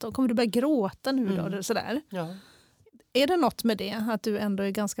prata? Kommer du börja gråta nu då? Sådär. Ja. Är det något med det? Att du ändå är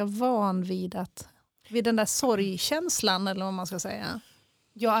ganska van vid den där sorgkänslan eller vad man ska säga?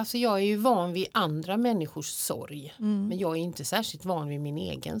 Ja, alltså jag är ju van vid andra människors sorg. Men jag är inte särskilt van vid min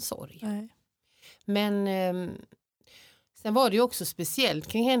egen sorg. Nej. Men sen var det ju också speciellt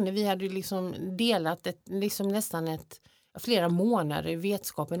kring henne. Vi hade ju delat nästan ett flera månader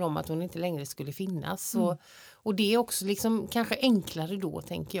vetskapen om att hon inte längre skulle finnas. Och det är också liksom kanske enklare då,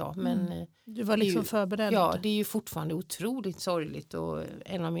 tänker jag. Men du var liksom förberedd. Ja, det är ju fortfarande otroligt sorgligt och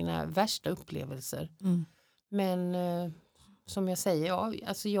en av mina värsta upplevelser. Men som jag säger, ja,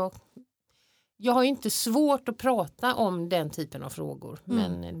 alltså jag har ju inte svårt att prata om den typen av frågor.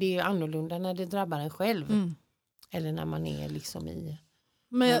 Men det är annorlunda när det drabbar en själv. Eller när man är liksom i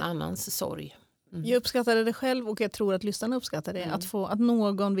en annans sorg. Jag uppskattade det själv och jag tror att lyssnarna uppskattar det. Att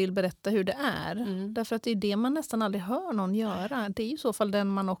någon vill berätta hur det är. Därför att det är det man nästan aldrig hör någon göra. Det är ju i så fall den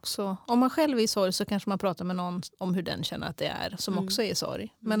man också... Om man själv är i sorg så kanske man pratar med någon om hur den känner att det är. Som också är i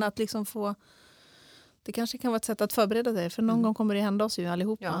sorg. Men att liksom få... Det kanske kan vara ett sätt att förbereda sig. För någon gång kommer det hända oss ju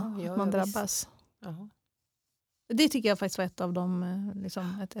allihopa. Att man drabbas. Det tycker jag faktiskt var ett av de...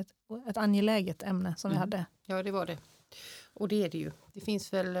 Liksom ett angeläget ämne som vi hade. Ja, det var det. Och det är det ju. Det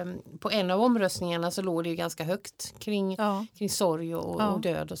finns väl på en av omröstningarna så låg det ju ganska högt kring sorg och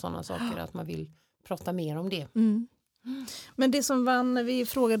död och sådana saker. Att man vill prata mer om det. Men det som vann när vi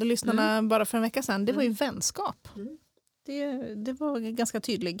frågade lyssnarna bara för en vecka sedan, det var ju vänskap. Det var ganska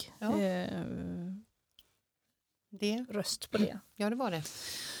tydlig röst på det. Ja, det var det.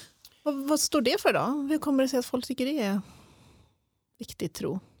 Vad står det för då? Hur kommer det sig att folk tycker det är viktigt,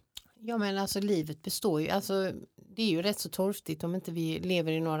 tro? Ja, men alltså livet består ju, alltså det är ju rätt så torftigt om inte vi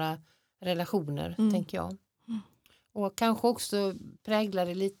lever i några relationer, tänker jag. Och kanske också präglar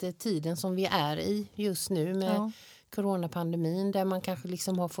det lite tiden som vi är i just nu med coronapandemin, där man kanske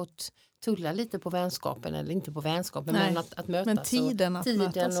liksom har fått tulla lite på vänskapen, eller inte på vänskapen, men att mötas. Men tiden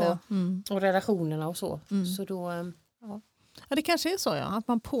mötas, och relationerna och så. Så då, Ja, det kanske är så, att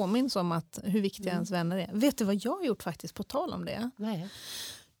man påminns om att hur viktiga ens vänner är. Vet du vad jag har gjort faktiskt på tal om det? Nej.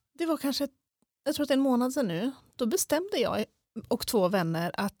 Det var kanske, jag tror att en månad sedan nu, då bestämde jag och 2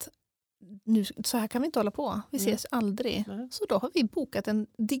 vänner att nu, så här kan vi inte hålla på. Vi ses aldrig. Så då har vi bokat en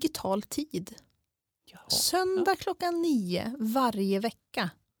digital tid. Söndag klockan 9 varje vecka.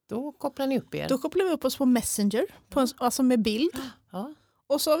 Då kopplar ni upp er. Då kopplar vi upp oss på Messenger, alltså med bild.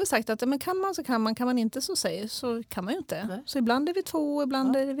 Och så har vi sagt att men kan man så kan man inte så kan man ju inte. Nej. Så ibland är vi 2,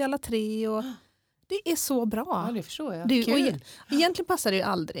 ibland är vi alla 3 och det är så bra. Ja, det förstår jag. Kul. Egentligen passar det ju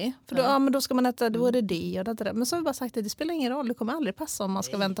aldrig. För då, men då ska man äta, då är det det och det. Men så har vi bara sagt att det spelar ingen roll. Det kommer aldrig passa om man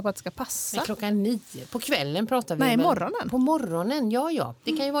ska vänta på att det ska passa. Men klockan 9. På kvällen pratar vi. Nej, morgonen. På morgonen, ja.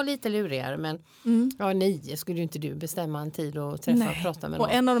 Det kan ju vara lite lurigare. Men 9 skulle ju inte du bestämma en tid och träffa och prata med någon.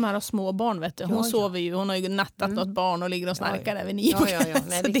 Och en av de här små barn, vet du, hon sover ju. Hon har ju nattat något barn och ligger och snarkar där vid 9 på kvällen.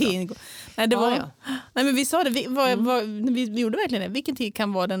 Nej, men vi sa det. Vi gjorde verkligen det. Vilken tid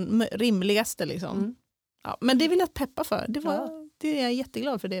kan vara den rimligaste liksom? Ja, men det vill jag peppa för. Det är jag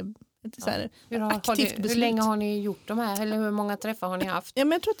jätteglad för. Det är så här, aktivt beslut. Hur länge har ni gjort de här? Eller hur många träffar har ni haft? Ja,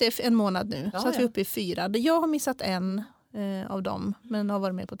 men jag tror att det är en månad nu. Så att vi är uppe i 4. Jag har missat en av dem. Men har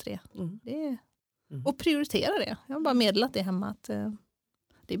varit med på 3. Och prioritera det. Jag har bara meddelat det hemma. Att,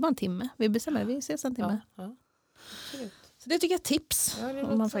 det är bara en timme. Vi bestämmer. Vi ses en timme. Ja. Så det tycker jag är tips. Ja, det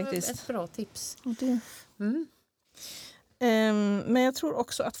låter ett bra tips. Men jag tror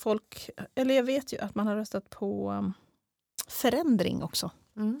också att folk, eller jag vet ju att man har röstat på förändring också.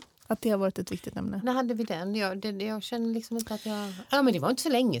 Att det har varit ett viktigt ämne. När hade vi den? Jag känner liksom inte att jag... Ja, men det var inte så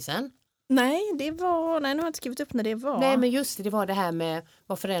länge sedan. Nej, nu har jag inte skrivit upp när det var. Nej, men just det var det här med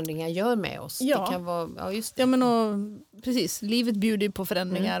vad förändringar gör med oss. Ja. Det kan vara, just det. Ja, men precis. Livet bjuder på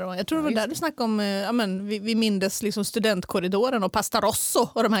förändringar. Och jag tror det var där du snackade om, vi mindes liksom studentkorridoren och pasta rosso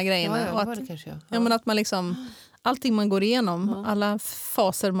och de här grejerna. Ja, och var det kanske. Ja, men att man liksom... Allting man går igenom, alla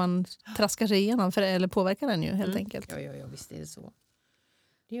faser man traskar sig igenom eller påverkar den ju helt enkelt. Ja, visst är det så.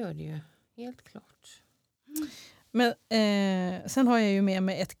 Det gör det ju, helt klart. Men sen har jag ju med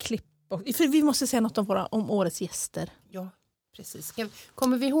mig ett klipp. För vi måste säga något om årets gäster. Ja, precis.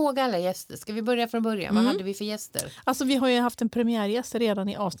 Kommer vi ihåg alla gäster? Ska vi börja från början? Vad hade vi för gäster? Alltså vi har ju haft en premiärgäst redan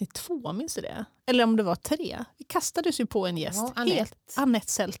i avsnitt 2, minns du det? Eller om det var 3. Vi kastades ju på en gäst. Ja,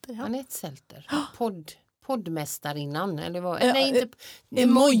 Anette Selter. Ja. Anette Selter. Poddmästarinnan. Eller vad? Nej, inte...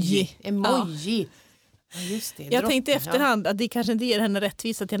 Emoji. Ja, just det. Jag tänkte i efterhand att det kanske inte ger henne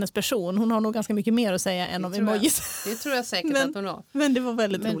rättvisa till hennes person. Hon har nog ganska mycket mer att säga än om emojis. Det tror jag säkert att hon har. Men det var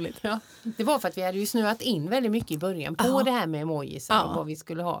väldigt roligt. Ja, det var för att vi hade ju snöat in väldigt mycket i början på det här med emojis och vad vi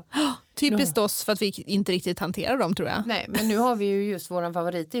skulle ha. Typiskt oss för att vi inte riktigt hanterar dem, tror jag. Nej, men nu har vi ju just våran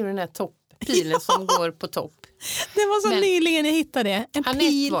favorit, det är ju den här pilen som går på topp. Det var så nyligen jag hittade det. En Anette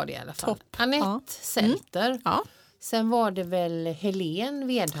pil, var det i alla fall. Topp. Anette Selter. Ja. Sen var det väl Helene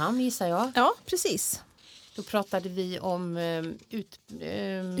Vedham, gissar jag. Ja, precis. Då pratade vi om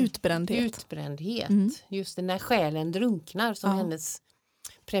utbrändhet. Just det, När själen drunknar, som hennes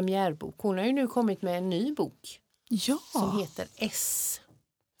premiärbok. Hon har ju nu kommit med en ny bok. som heter S.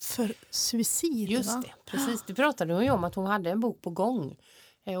 För suicid, Just va? det, precis. Det pratade hon ju om att hon hade en bok på gång.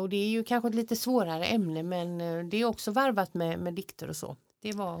 Och det är ju kanske ett lite svårare ämne, men det är också varvat med dikter och så.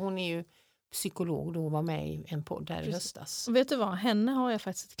 Hon är ju psykolog då och var med i en podd där i höstas. Vet du vad, henne har jag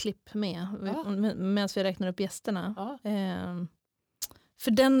faktiskt ett klipp med medan vi räknar upp gästerna. Ja.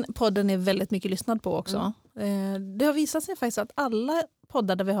 För den podden är väldigt mycket lyssnad på också. Det har visat sig faktiskt att alla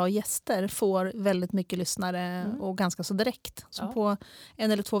poddar där vi har gäster får väldigt mycket lyssnare och ganska så direkt. Så på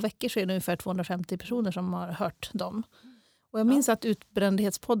 1 eller 2 veckor så är det ungefär 250 personer som har hört dem. Och jag minns att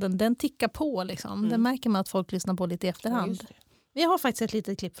utbrändhetspodden, den tickar på liksom. Den märker man att folk lyssnar på lite i efterhand. Vi har faktiskt ett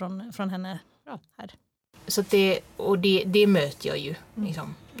litet klipp från henne här. Så det möter jag ju.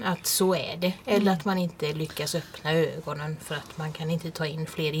 Liksom, att så är det. Eller att man inte lyckas öppna ögonen för att man kan inte ta in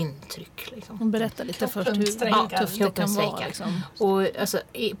fler intryck. Liksom. Hon berättar lite först hur tufft det kan vara. Liksom. Och alltså,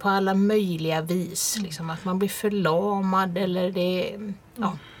 på alla möjliga vis. Liksom, att man blir förlamad eller det...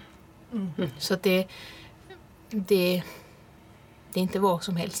 Ja. Så att det är inte vad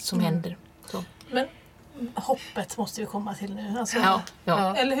som helst som händer. Så. Men hoppet måste vi komma till nu. Alltså,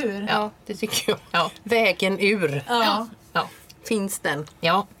 Ja. Eller hur? Ja, det tycker jag. Ja. Vägen ur. Ja. Ja. Finns den?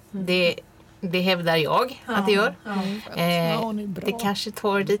 Ja, det hävdar jag att det gör. Det kanske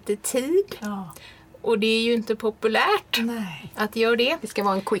tar lite tid. Ja. Och det är ju inte populärt att göra det. Det ska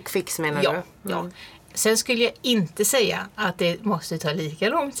vara en quick fix, menar du? Ja. Sen skulle jag inte säga att det måste ta lika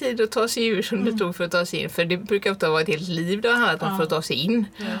lång tid att ta sig ur som det tog för att ta sig in. För det brukar ofta vara ett helt liv det har handlat om för att ta sig in.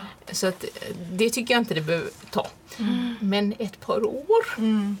 Ja. Så att, det tycker jag inte det behöver ta. Men ett par år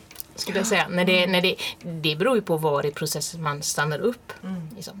skulle jag säga. Det beror ju på var i processen man stannar upp.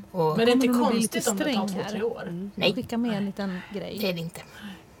 Liksom. Men det är inte konstigt om det tar 2-3 år? Nej. Skicka med en liten grej. Det är det inte.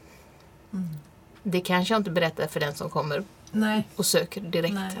 Det kanske jag inte berättar för den som kommer och söker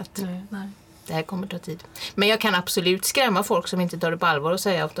direkt. Nej. Det här kommer ta tid. Men jag kan absolut skrämma folk som inte tar det på allvar och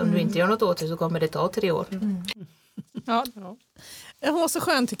säga att om du inte gör något åt det så kommer det ta 3 år. Ja. Hon var så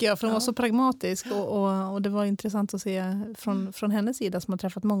skön tycker jag, för hon var så pragmatisk och det var intressant att se från hennes sida som har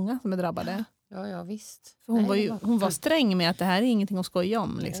träffat många som är drabbade. Ja, visst. För hon var sträng med att det här är ingenting att skoja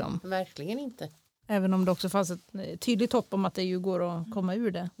om. Liksom. Nej, verkligen inte. Även om det också fanns ett tydligt hopp om att det ju går att komma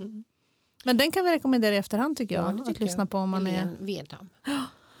ur det. Men den kan vi rekommendera i efterhand tycker jag. Att lyssna på om man är... Vedam.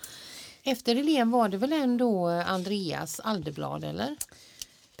 Efter Helene var det väl ändå Andreas Aldeblad, eller?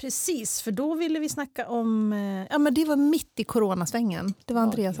 Precis, för då ville vi snacka om... men det var mitt i coronasvängen. Det var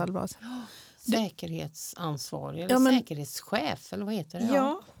Andreas Aldeblad. Säkerhetsansvarig eller säkerhetschef, eller vad heter det?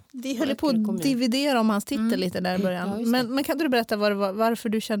 Ja, de höll på att dividera om hans titel lite där i början. Men kan du berätta varför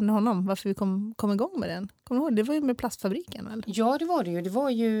du kände honom? Varför vi kom igång med den? Kommer du ihåg? Det var ju med plastfabriken, eller? Ja, det var det ju. Det var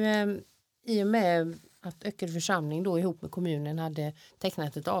ju i och med att Öckerö församling då ihop med kommunen hade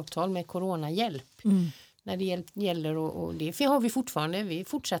tecknat ett avtal med coronahjälp. När det gäller och det har vi fortfarande. Vi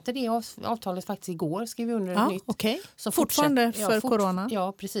fortsätter det avtalet faktiskt igår, skrev vi under ett nytt. Okay. Så fortfarande för corona?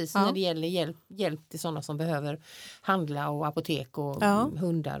 Ja, precis. När det gäller hjälp till sådana som behöver handla och apotek och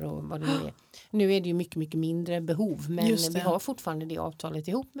hundar och vad det nu är. Nu är det ju mycket, mycket mindre behov, men vi har fortfarande det avtalet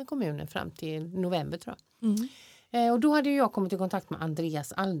ihop med kommunen fram till november, tror jag. Och då hade jag kommit i kontakt med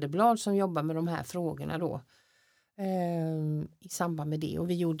Andreas Aldeblad som jobbar med de här frågorna då. I samband med det. Och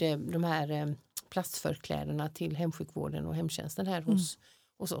vi gjorde de här plastförkläderna till hemsjukvården och hemtjänsten här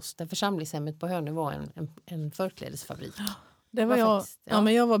hos oss. Där församlingshemmet på Hönö var en förklädesfabrik. Det var jag,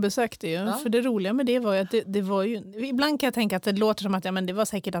 men jag var besökte ju. Ja. För det roliga med det var ju att det var ju... Ibland kan jag tänka att det låter som att men det var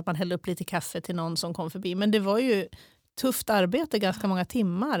säkert att man hällde upp lite kaffe till någon som kom förbi. Men det var ju tufft arbete, ganska många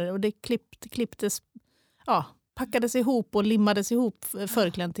timmar. Och det klipptes... packades ihop och limmades ihop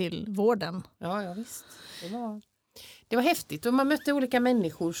förkläden till vården. Ja, visst. Det var häftigt och man mötte olika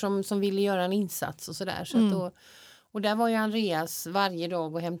människor som ville göra en insats och sådär. Och där var ju Andreas varje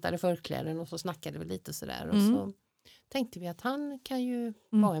dag och hämtade förkläden och så snackade vi lite sådär. Och så tänkte vi att han kan ju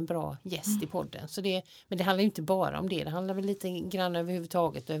vara en bra gäst i podden. Men det handlar ju inte bara om det. Det handlar väl lite grann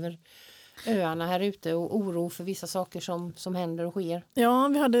överhuvudtaget över öarna här ute och oro för vissa saker som händer och sker. Ja,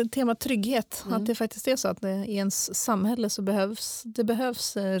 vi hade tema trygghet. Att det faktiskt är så att i ens samhälle så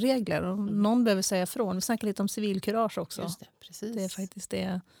behövs regler och någon behöver säga ifrån. Vi snackar lite om civilkurage också. Just det, precis. Det är faktiskt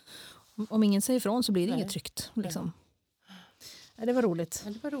det. Om ingen säger ifrån så blir det inget tryggt. Liksom. Ja, det var roligt.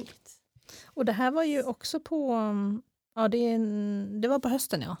 Ja, det var roligt. Och det här var ju också på... Ja, det var på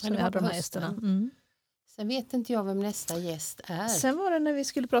hösten som vi hade de här gästerna. Sen vet inte jag vem nästa gäst är. Sen var det när vi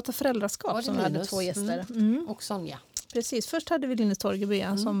skulle prata föräldraskap som vi hade 2 gäster. Och Sonja. Precis, först hade vi Linus Torgeby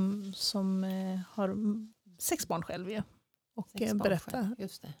som har 6 barn själv ju. Och berätta.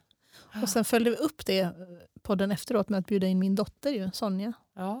 Just det. Och sen följde vi upp det podden efteråt med att bjuda in min dotter ju, Sonja.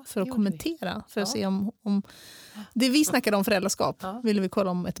 Ja, För att gjorde kommentera. För att se om det vi snackade om föräldraskap. Ja. Ville vi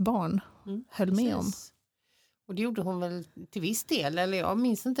kolla om ett barn höll med om. Precis. Och det gjorde hon väl till viss del. Eller jag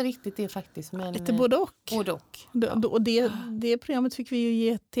minns inte riktigt det faktiskt. Men, Lite både och. både och. Och det programmet fick vi ju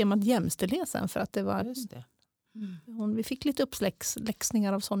ge temat jämställdhet sen. För att det var... Just det. Vi fick lite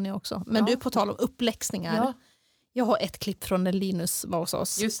uppläxningar av Sonja också. Men du, på tal om uppläxningar. Ja. Jag har ett klipp från när Linus var hos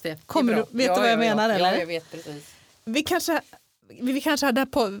oss. Just det. Kommer det är du, vet du vad jag menar, eller? Ja, jag vet precis. Vi kanske hade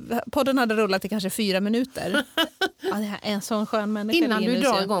podden hade rullat i kanske 4 minuter. Ja, det här är en sån skön människa. Innan Linus, du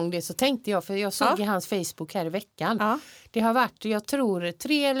drar igång det så tänkte jag, för jag såg i hans Facebook här i veckan. Ja. Det har varit, jag tror,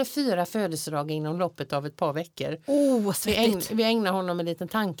 3 eller 4 födelsedagar inom loppet av ett par veckor. Vad svettigt. Vi ägnar honom en liten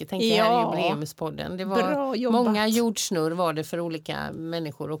tanke, tänker jag, här i jubileuspodden. Det Bra var jobbat. många jordsnurr var det för olika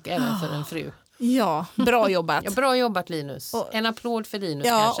människor och även för en fru. Ja, bra jobbat. Ja, bra jobbat Linus. En applåd för Linus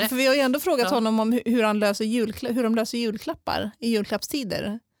Ja, kanske. för vi har ju ändå frågat honom om hur de löser julklappar i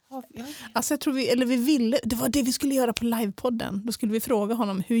julklappstider. Ja. Alltså jag tror det var det vi skulle göra på livepodden. Då skulle vi fråga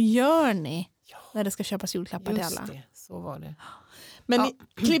honom, hur gör ni när det ska köpas julklappar till alla? Just det, så var det. Men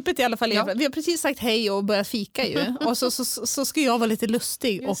klippet i alla fall, vi har precis sagt hej och börjat fika ju. Och så ska jag vara lite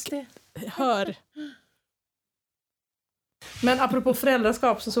lustig Just och det. hör. Men apropå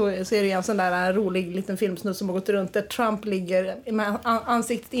föräldraskap så är det en sån där rolig liten filmsnutt som har gått runt där Trump ligger med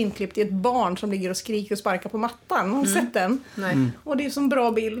ansiktet inklippt i ett barn som ligger och skriker och sparkar på mattan. Har du sett den? Nej. Och det är så en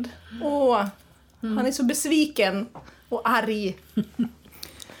bra bild. Han är så besviken och arg.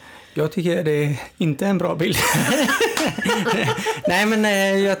 Jag tycker det är inte en bra bild. Nej, men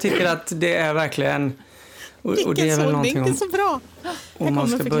jag tycker att det är verkligen... Och det är väl någonting sågning, det är så bra. om man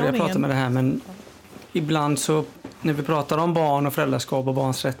ska börja prata med det här, men ibland så när vi pratar om barn och föräldraskap och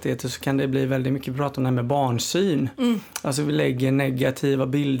barns rättigheter så kan det bli väldigt mycket prat om det här med barnsyn. Alltså vi lägger negativa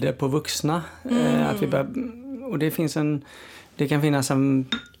bilder på vuxna. Att vi och det kan finnas en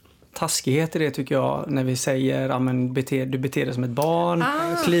taskighet i det, tycker jag, när vi säger du beter dig som ett barn,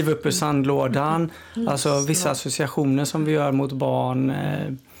 kliv upp ur sandlådan. Alltså vissa associationer som vi gör mot barn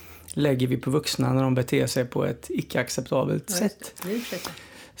lägger vi på vuxna när de beter sig på ett icke-acceptabelt sätt.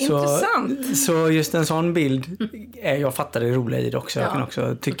 Intressant. Så just en sån bild, jag fattar det roliga i det också. Jag kan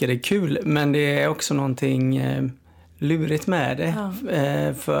också tycka det är kul, men det är också någonting lurigt med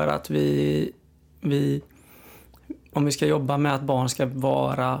det. För att vi om vi ska jobba med att barn ska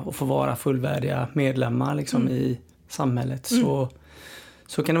vara och få vara fullvärdiga medlemmar liksom, i samhället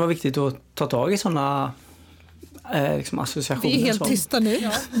så kan det vara viktigt att ta tag i sådana liksom associationer. Vi är helt tysta nu.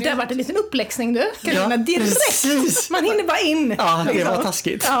 Ja. Det har varit en liten uppläxning du. Carolina, direkt. Precis. Man hinner bara in. Ja, det var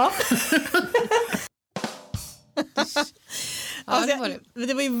taskigt. Ja. Alltså,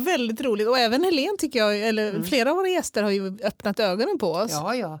 det var ju väldigt roligt. Och även Helene tycker jag, eller flera av våra gäster har ju öppnat ögonen på oss.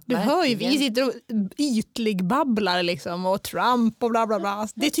 Ja, du hör ju, vi sitter och ytlig babblar liksom, och Trump och bla bla bla.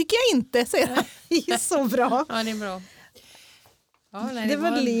 Det tycker jag inte, säger han. Det är så bra. Ja, det är bra. Ja, nej, det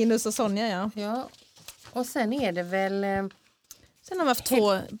var Linus och Sonja, ja. Och sen är det väl... Sen har vi haft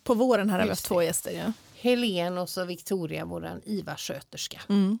på våren här har vi haft 2 gäster. Ja. Helene och så Victoria, våran IVA-sköterska.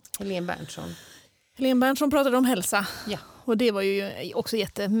 Helene Berntsson. Helene Berntsson pratade om hälsa. Ja. Och det var ju också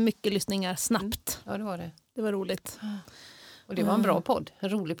jättemycket lyssningar snabbt. Ja, det var det. Det var roligt. Och det var en bra podd, en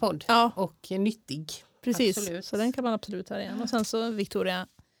rolig podd. Ja. Och nyttig. Precis, Absolut. så den kan man absolut höra igen. Och sen så Victoria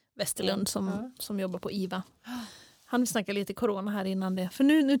Westerlund som jobbar på IVA. Han snackade lite corona här innan det. För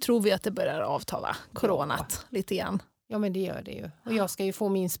nu tror vi att det börjar avtala coronat lite grann. Ja, men det gör det ju. Och jag ska ju få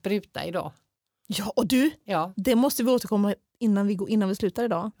min spruta idag. Ja, och du, det måste vi återkomma innan vi slutar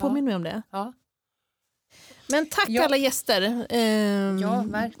idag. Påminn mig om det. Ja. Men tack alla gäster. Ja,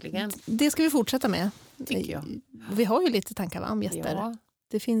 verkligen. Det ska vi fortsätta med. Tycker jag. Vi har ju lite tankar om gäster. Ja.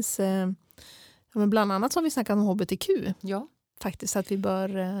 Det finns, men bland annat så har vi snackat om HBTQ. Ja. Faktiskt att vi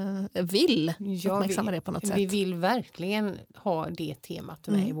vill uppmärksamma det på något sätt. Vi vill verkligen ha det temat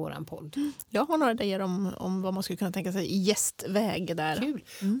med i våran podd. Jag har några idéer om vad man skulle kunna tänka sig i gästväg där. Kul.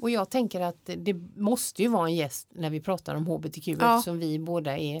 Och jag tänker att det måste ju vara en gäst när vi pratar om HBTQ eftersom vi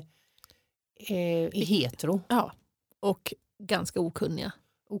båda är hetero. Ja, och ganska okunniga.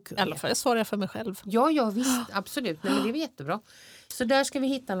 I alla fall svarar jag för mig själv. Ja, visst, absolut. Nej, men det är jättebra. Så där ska vi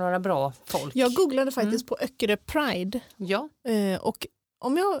hitta några bra folk. Jag googlade faktiskt på Öckerö Pride. Ja. Och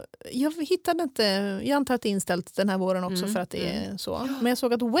om jag hittade inte, jag antar att det är inställt den här våren också för att det är så. Men jag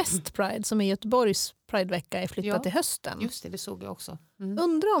såg att West Pride som är Göteborgs Pridevecka är flyttat till hösten. Just det såg jag också.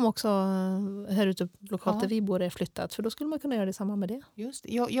 Undrar om också här ute lokalt där vi bor är flyttat. För då skulle man kunna göra det samma med det. Just det.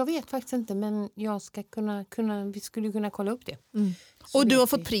 Jag vet faktiskt inte men jag ska vi skulle kunna kolla upp det. Och du har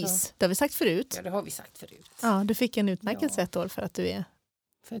fått pris, det har vi sagt förut. Ja, det har vi sagt förut. Ja, du fick en utmärkelse ett år för att du är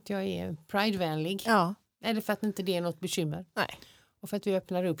För att jag är pridevänlig. Ja. Eller för att inte det är något bekymmer. Nej. Och för att vi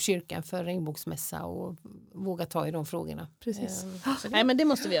öppnar upp kyrkan för regnbågsmässa och vågar ta i de frågorna. Precis. Nej, men det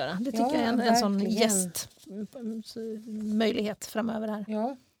måste vi göra. Det tycker jag är en sån verkligen. möjlighet framöver här.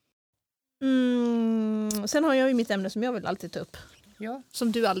 Ja. Sen har jag ju mitt ämne som jag vill alltid ta upp. Ja.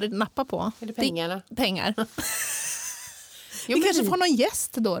 Som du aldrig nappar på. Är det pengarna? Pengar. Jo, Vi kanske får någon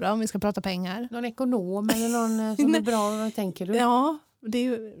gäst då om vi ska prata pengar. Någon ekonom eller någon som är bra, vad tänker du? Ja,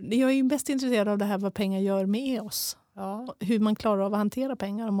 jag är ju mest intresserad av det här vad pengar gör med oss. Ja. Hur man klarar av att hantera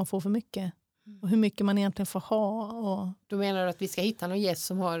pengar om man får för mycket. Och hur mycket man egentligen får ha. Och... Då menar du att vi ska hitta någon gäst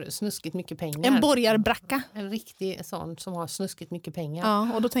som har snuskigt mycket pengar? En borgarbracka. En riktig sån som har snuskigt mycket pengar.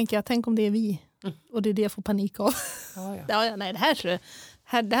 Ja, och då tänker jag, tänk om det är vi. Och det är det jag får panik av. Ja. Nej, det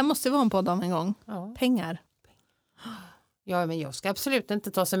här måste vara en podd om en gång. Ja. Pengar. Ja, men jag ska absolut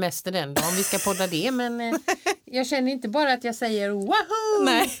inte ta semester den dagen vi ska podda det. Men jag känner inte bara att jag säger wahoo!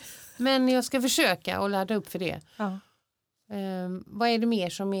 Nej. Men jag ska försöka och ladda upp för det. Ja. Vad är det mer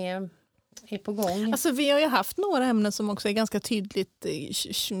som är på gång? Alltså, vi har ju haft några ämnen som också är ganska tydligt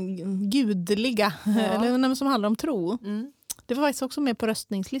gudliga. Eller som handlar om tro. Mm. Det var faktiskt också med på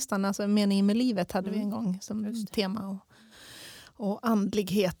röstningslistan. Alltså, meningen med livet hade vi en gång som tema. Och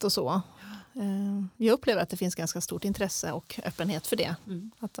andlighet och så. Jag upplever att det finns ganska stort intresse och öppenhet för det.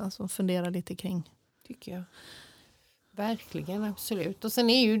 Att alltså fundera lite kring. Tycker jag. Verkligen, absolut. Och sen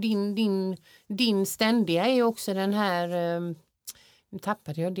är ju din ständiga är ju också den här, nu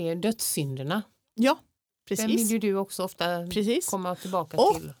tappade jag det, dödssynderna. Ja, Den vill precis. ju du också ofta komma tillbaka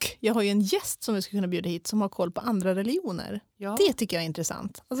till. Och jag har ju en gäst som vi skulle kunna bjuda hit som har koll på andra religioner. Ja. Det tycker jag är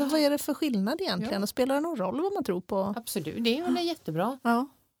intressant. Alltså, vad är det för skillnad egentligen? Ja. Och spelar det någon roll vad man tror på? Absolut, det är väl jättebra. Ja.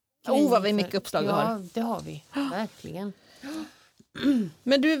 Vad vi mycket uppslag vi har. Ja, det har vi. Verkligen.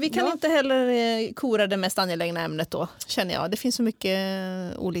 Men du, vi kan inte heller kora det mest angelägna ämnet då, känner jag. Det finns så mycket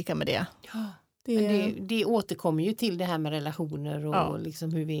olika med det. Ja. Det återkommer ju till det här med relationer och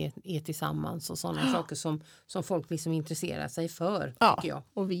liksom hur vi är tillsammans och sådana saker som folk liksom intresserar sig för, tycker jag.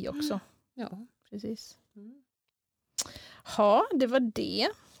 Och vi också. Ja, Precis. Ja, det var det.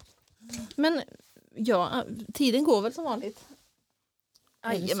 Men ja, tiden går väl som vanligt.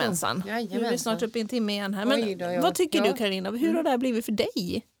 Jajamensan. Nu är vi snart uppe i en timme igen här. Men vad tycker du, Carolina? Hur har det här blivit för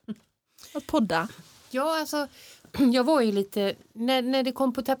dig? Att podda? Ja, alltså jag var ju lite, när det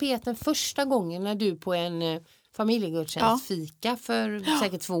kom på tapeten första gången när du på en familjegudstjänst fika för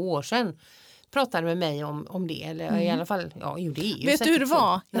säkert 2 år sedan pratade med mig om det. Eller i alla fall, det är ju. Vet du hur det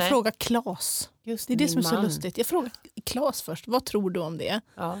var? Jag frågade Claes. Just det är det som är så lustigt. Jag frågade Claes först, vad tror du om det?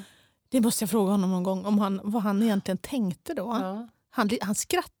 Ja. Det måste jag fråga honom någon gång, om vad han egentligen tänkte då. Ja. Han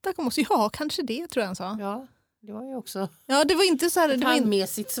skrattade, kanske det tror jag han sa. Ja, det var ju också ja, det var inte så här, ett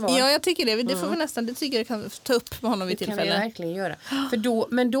handmässigt svar. Ja, jag tycker det. Det får vi nästan, det tycker jag kan ta upp med honom vid tillfälle. Det kan vi verkligen göra.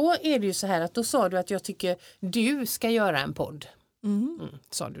 Men då är det ju så här att då sa du att jag tycker du ska göra en podd.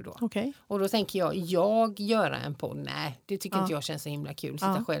 Sa du då. Okay. Och då tänker jag göra en podd. Nej, det tycker inte jag känns så himla kul.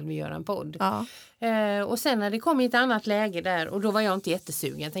 Sitta själv och göra en podd. Ja. Och sen när det kom i ett annat läge där, och då var jag inte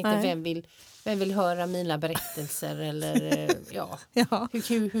jättesugen. Jag tänkte, vem vill höra mina berättelser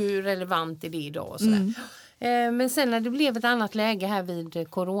eller hur relevant är det idag och sådär. Men sen när det blev ett annat läge här vid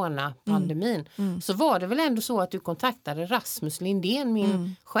coronapandemin så var det väl ändå så att du kontaktade Rasmus Lindén,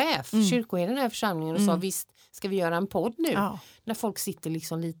 min chef, kyrkoherden i den här församlingen, och sa visst ska vi göra en podd nu när folk sitter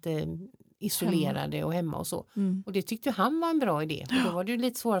liksom lite isolerade och hemma och så. Och det tyckte han var en bra idé. Och då var det ju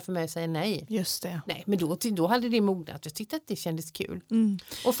lite svårare för mig att säga nej. Just det. Nej, men då hade det mognat. Jag tyckte att det kändes kul.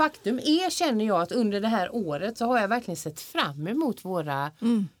 Och faktum är, känner jag, att under det här året så har jag verkligen sett fram emot våra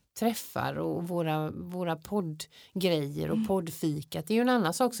träffar och våra poddgrejer och poddfikat. Det är ju en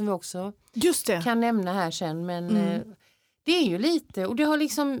annan sak som vi också kan nämna här sen. Men det är ju lite, och det har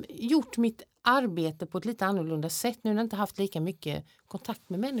liksom gjort mitt arbete på ett lite annorlunda sätt. Nu när jag inte haft lika mycket kontakt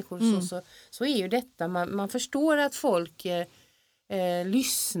med människor så är ju detta, man förstår att folk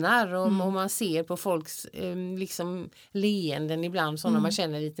lyssnar och man ser på folks liksom leenden ibland så när man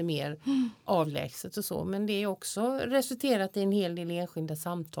känner lite mer avlägset och så. Men det är också resulterat i en hel del enskilda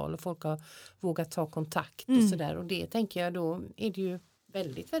samtal och folk har vågat ta kontakt och sådär. Och det tänker jag, då är det ju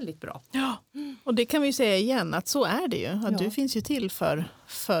väldigt, väldigt bra. Ja, och det kan vi ju säga igen att så är det ju. Att du finns ju till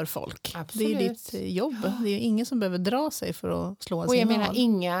för folk. Absolut. Det är ditt jobb. Det är ingen som behöver dra sig för att slå en signal. Och jag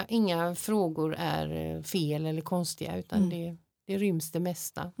menar, inga frågor är fel eller konstiga utan det ryms det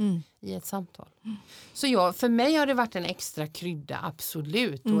mesta i ett samtal. Så för mig har det varit en extra krydda,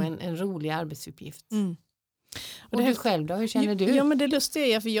 absolut. Och en rolig arbetsuppgift. Och du själv då, hur känner du? Ja, men det lustiga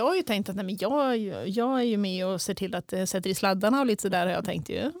är, för jag har ju tänkt att nej, men jag är ju med och ser till att sätter i sladdarna och lite sådär har jag tänkt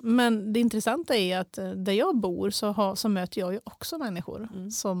ju. Men det intressanta är att där jag bor så möter jag ju också människor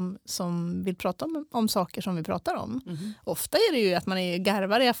som vill prata om saker som vi pratar om. Ofta är det ju att man är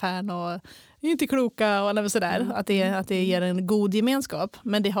garvar i affären och inte kloka och sådär. Att det ger en god gemenskap.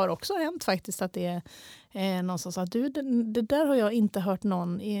 Men det har också hänt faktiskt att det är någon som sa att det där har jag inte hört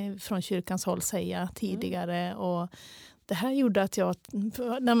någon från kyrkans håll säga tidigare. Och det här gjorde att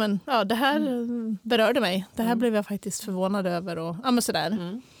det här berörde mig. Det här blev jag faktiskt förvånad över. Och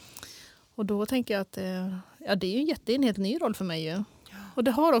sådär. Och då tänker jag att det är en helt ny roll för mig ju. Och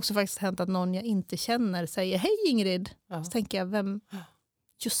det har också faktiskt hänt att någon jag inte känner säger hej Ingrid. Så tänker jag, vem?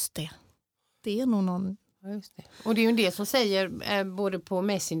 Just det. Det är nog någon. Ja, just det. Och det är ju en del som säger både på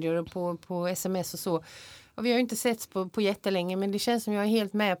Messenger och på sms och så. Och vi har ju inte setts på jättelänge, men det känns som jag är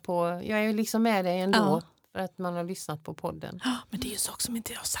helt med på. Jag är ju liksom med dig ändå. Ja. För att man har lyssnat på podden. Ja, men det är ju en sak som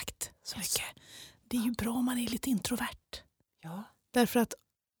inte jag har sagt så mycket. Det är ju bra om man är lite introvert. Ja. Därför att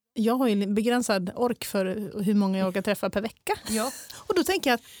jag har ju en begränsad ork för hur många jag orkar träffa per vecka. Ja. Och då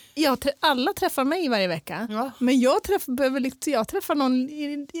tänker jag att alla träffar mig varje vecka. Ja. Men jag träffar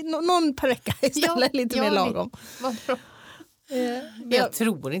någon per vecka istället, lite mer lagom. Vad bra. Jag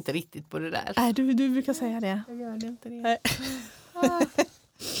tror inte riktigt på det där. Nej, du brukar säga det. Jag gör det inte det. Nej.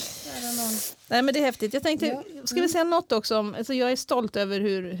 Nej, men det är häftigt. Jag tänkte, ska vi säga något också om, alltså jag är stolt över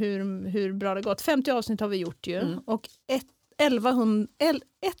hur bra det gått. 50 avsnitt har vi gjort ju. Och 1100,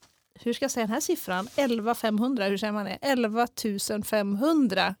 hur ska jag säga den här siffran? 11.500, hur säger man det?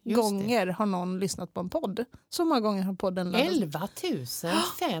 11.500 gånger har någon lyssnat på en podd. Så många gånger har podden laddats.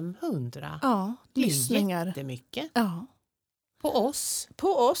 11.500? Ja, lyssningar. Jättemycket. Ja. På oss? På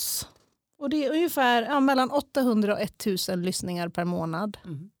oss. Och det är ungefär mellan 800 och 1000 lyssningar per månad.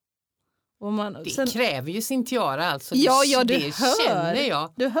 Det kräver ju sin tiara alltså. Ja, det känner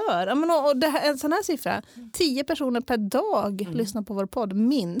jag. Du hör. Och det här, en sån här siffra. 10 personer per dag lyssnar på vår podd,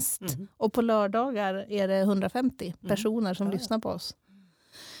 minst. Och på lördagar är det 150 personer som lyssnar på oss.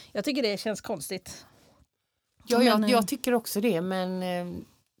 Jag tycker det känns konstigt. Ja, jag tycker också det, men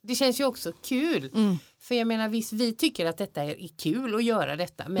det känns ju också kul. För jag menar, visst, vi tycker att detta är kul att göra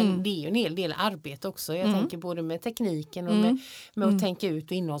detta. Men det är ju en hel del arbete också. Jag tänker både med tekniken och med att tänka ut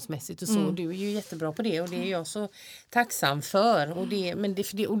och innehållsmässigt och så. Du är ju jättebra på det och det är jag så tacksam för. Och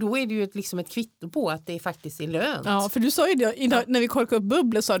då är det ju liksom ett kvitto på att det faktiskt är lönt. Ja, för du sa ju det idag, när vi korkade upp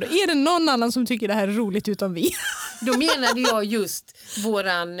bubblor, sa du, är det någon annan som tycker det här är roligt utom vi? Då menade jag just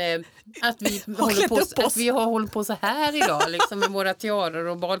våran... Att vi har hållit på så här idag liksom, med våra tiaror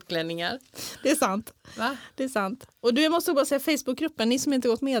och badklänningar. Det är sant. Va? Det är sant. Och jag måste bara säga Facebookgruppen, ni som inte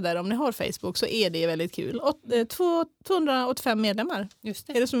gått med där, om ni har Facebook så är det väldigt kul. 285 medlemmar. Just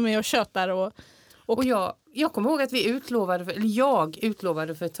det. Är det som är med och tjötar och jag kommer ihåg att jag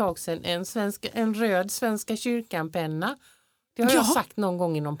utlovade för ett tag sedan en röd Svenska kyrkan-penna. Det har jag sagt någon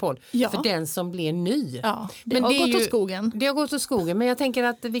gång i någon podd. Ja. För den som blir ny. Ja, det har gått åt skogen. Det har gått åt skogen. Men jag tänker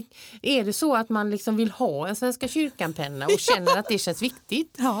att är det så att man liksom vill ha en Svenska kyrkan-penna och känner att det känns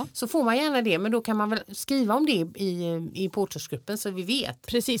viktigt. Så får man gärna det. Men då kan man väl skriva om det i portersgruppen så vi vet.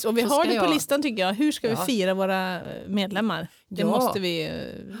 Precis, och vi har det på listan tycker jag. Hur ska vi fira våra medlemmar?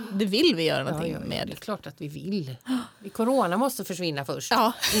 Det vill vi göra någonting med. Det är klart att vi vill. Corona måste försvinna först.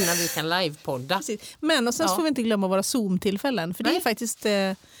 Innan vi kan livepodda. Precis. Men och sen får vi inte glömma våra Zoom-tillfällen. För det är faktiskt...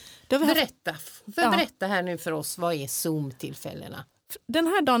 Berätta här nu för oss, vad är Zoom-tillfällena? Den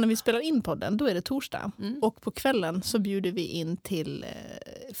här dagen när vi spelar in podden, då är det torsdag. Och på kvällen så bjuder vi in till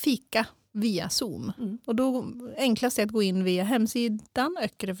fika via Zoom. Och då enklast är att gå in via hemsidan,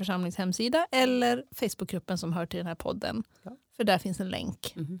 Öckerö församlings hemsida, eller Facebookgruppen som hör till den här podden. För där finns en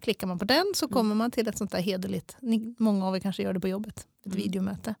länk. Klickar man på den så kommer man till ett sånt där hederligt, många av er kanske gör det på jobbet, ett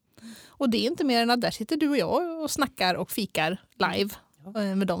videomöte. Och det är inte mer än att där sitter du och jag och snackar och fikar live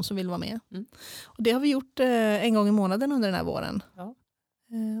med de som vill vara med. Och det har vi gjort en gång i månaden under den här våren.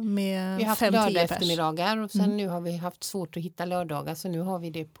 Med vi har haft lördag eftermiddagar och sen nu har vi haft svårt att hitta lördagar, så nu har vi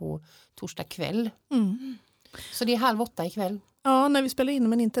det på torsdag kväll. Så det är 7:30 ikväll. Ja, när vi spelar in,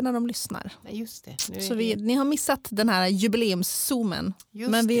 men inte när de lyssnar. Nej, just det. Så ni har missat den här jubileumszoomen.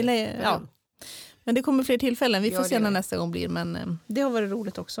 Men men det kommer fler tillfällen. Vi får se när nästa gång blir, men det har varit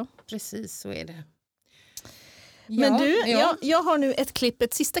roligt också. Precis, så är det. Men jag har nu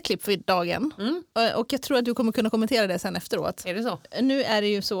ett sista klipp för dagen. Och jag tror att du kommer kunna kommentera det sen efteråt. Är det så? Nu är det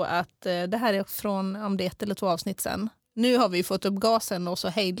ju så att det här är från om det 1 eller 2 avsnitt sen. Nu har vi fått upp gasen och så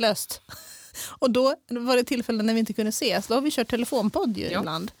hejdlöst. Och då var det tillfällen när vi inte kunde ses. Då har vi kört telefonpodd ju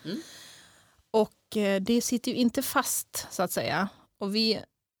ibland. Och det sitter ju inte fast så att säga. Och vi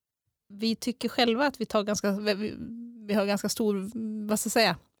vi tycker själva att vi har ganska stor, vad ska jag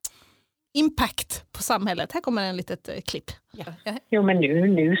säga, impact på samhället. Här kommer en litet klipp. Ja. Jo, men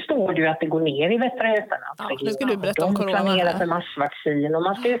nu står det ju att det går ner i Västra Götaland. Ja, nu ska du berätta om corona. De planerar för massvaccin och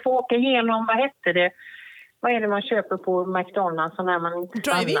man ska ju få åka igenom, vad är det man köper på McDonalds när man inte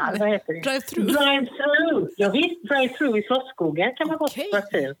stannar? Vad heter det? Drive-through. Ja visst, drive-through i Slottsskogen kan man få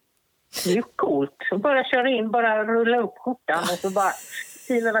vaccin. Det är ju coolt. Bara köra in, bara rulla upp skjortan och så bara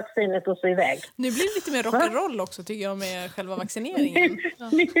med vaccinet och så iväg. Nu blir det lite mer rock'n'roll också tycker jag med själva vaccineringen.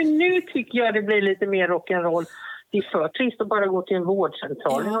 Nu tycker jag det blir lite mer rock'n'roll. Det är för trist att bara gå till en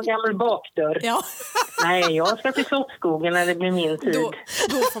vårdcentral och en gammal bakdörr. Ja. Nej, jag ska till Slottsskogen när det blir min tid.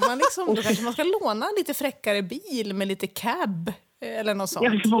 Då får man liksom, då kanske man ska låna en lite fräckare bil med lite cab eller något sånt.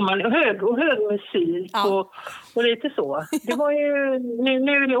 Ja, då får man hög musik och lite så. Det var ju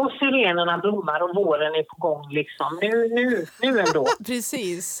nu och sirenerna blommar och våren är på gång liksom. Nu ändå.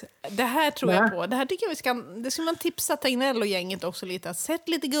 Precis. Det här tror jag på. Det här tycker jag det ska man tipsa Tegnell och gänget också lite. Sätt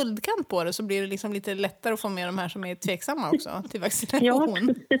lite guldkant på det så blir det liksom lite lättare att få med de här som är tveksamma också till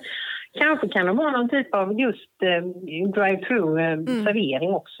vaccination. Ja. Kanske kan det vara någon typ av just drive-through servering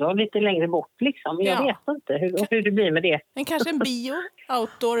också, lite längre bort liksom. Jag vet inte hur det blir med det. Men kanske en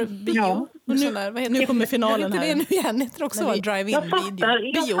outdoor-bio. Ja. Nu kommer finalen här. Det nu igen, heter också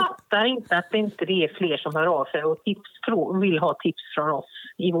drive-in-video. Jag fattar inte att det inte är fler som hör av sig och vill ha tips från oss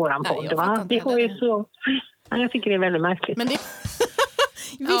i våran podd. Jag tycker det är väldigt märkligt. Men vi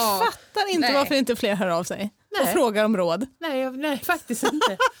fattar inte varför inte fler hör av sig och frågar om råd. Nej, faktiskt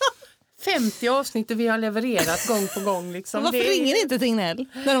inte. 50 avsnitt och vi har levererat gång på gång. Liksom. Varför ringer inte Tegnell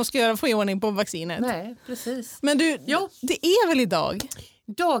när de ska få i ordning på vaccinet? Nej, precis. Men det är väl idag?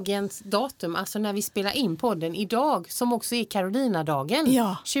 Dagens datum, alltså när vi spelar in podden idag, som också är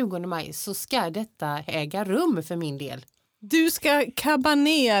Carolina-dagen, 20 maj, så ska detta äga rum för min del. Du ska kabba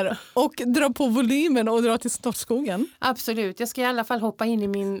ner och dra på volymen och dra till Slottsskogen. Absolut, jag ska i alla fall hoppa in i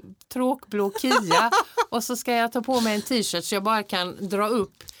min tråkblå Kia och så ska jag ta på mig en t-shirt så jag bara kan dra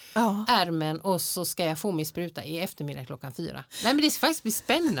upp ärmen och så ska jag få mig spruta i eftermiddag 4:00. Nej, men det ska faktiskt bli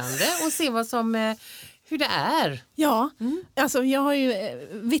spännande att se hur det är. Ja, alltså jag har ju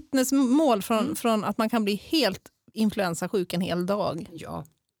vittnesmål från att man kan bli helt influensasjuk en hel dag. Ja.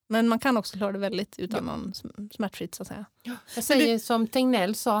 Men man kan också klara det väldigt utan någon smärtfritt så att säga. Ja. Jag säger som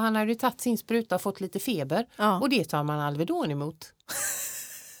Tegnell sa, han hade ju tagit sin spruta och fått lite feber. Ja. Och det tar man Alvedon emot.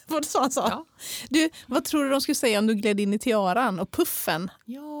 Vad sa han? Ja. Du, vad tror du de skulle säga om du gled in i tiaran och puffen?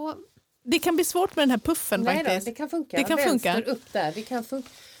 Ja. Det kan bli svårt med den här puffen faktiskt. Nej, det kan funka. Det kan funka. Upp där. Det kan funka.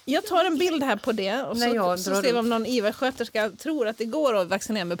 Jag tar en bild här på det och så ser vi om någon IVA-sköterska tror att det går att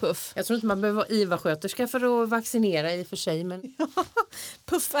vaccinera med puff. Jag tror inte man behöver vara IVA-sköterska för att vaccinera i och för sig. Men...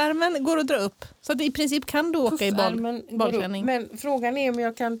 Puffärmen går att dra upp så att i princip kan du åka i balklänning. Men frågan är om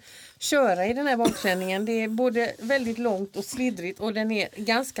jag kan köra i den här balklänningen. Det är både väldigt långt och slidrigt och den är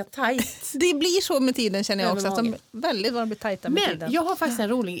ganska tajt. Det blir så med tiden känner jag också. Att de väldigt blir tajta med tiden. Men jag har faktiskt en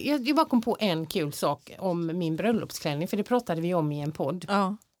rolig, jag bara kom på en kul sak om min bröllopsklänning. För det pratade vi om i en podd.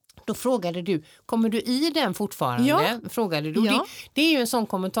 Ja. Då frågade du, kommer du i den fortfarande? Ja. Frågade du. Ja. Det är ju en sån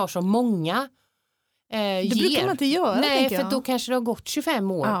kommentar som många det brukar man inte göra. Nej, för då kanske det har gått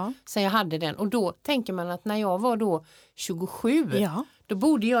 25 år sedan jag hade den. Och då tänker man att när jag var då 27, då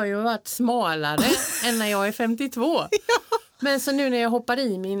borde jag ju ha varit smalare än när jag är 52. Men så nu när jag hoppar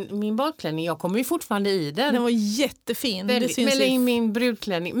i min badklänning, jag kommer ju fortfarande i den. Den var jättefin. Eller i min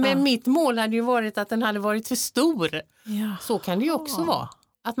brudklänning. Men mitt mål hade ju varit att den hade varit för stor. Ja. Så kan det ju också vara.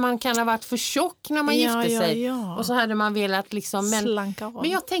 Att man kan ha varit för tjock när man gifte sig. Ja. Och så hade man velat liksom... Slanka av.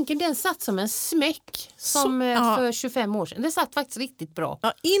 Men jag tänker den satt som en smäck för 25 år sedan. Det satt faktiskt riktigt bra.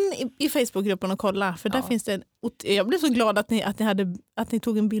 Ja, in i Facebookgruppen och kolla. För där finns det jag blev så glad att ni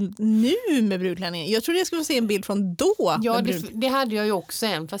tog en bild nu med brudklänningen. Jag trodde jag skulle få se en bild från då. Ja, det hade jag ju också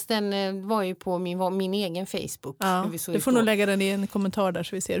en. Fast den var ju på min egen Facebook. Ja, du får nog lägga den i en kommentar där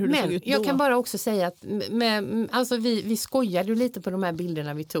så vi ser hur det såg ut då. Jag kan bara också säga att alltså vi skojade ju lite på de här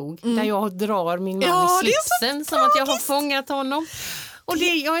bilderna vi tog. Där jag drar min man i slipsen som att jag har fångat honom. Och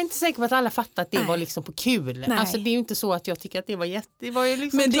jag är inte säker på att alla fattar att det var liksom på kul. Nej. Alltså det är ju inte så att jag tycker att det var det var ju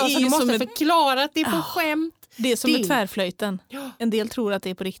liksom men det klart, är så ju du måste förklara att det är på skämt. Det är som med tvärflöjten. Ja. En del tror att det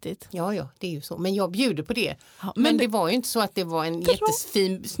är på riktigt. Ja, det är ju så. Men jag bjuder på det. Ja, men det var ju inte så att det var en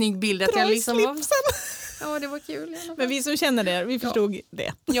jättefin, snygg bild. Att jag liksom ja, det var kul. Men vi som känner det, vi förstod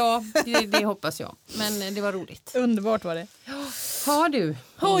det. Ja, det hoppas jag. Men det var roligt. Underbart var det. Har du?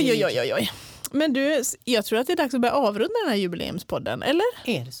 Oj. Men du, jag tror att det är dags att börja avrunda den här jubileumspodden, eller?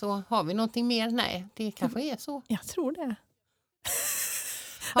 Är det så? Har vi någonting mer? Nej, det kanske är så. Jag tror det.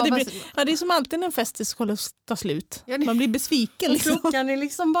 Det är som alltid när en fest ska ta slut. Man blir besviken. Liksom. Klockan är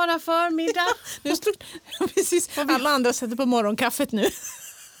liksom bara förmiddag. Precis. Alla andra sätter på morgonkaffet nu.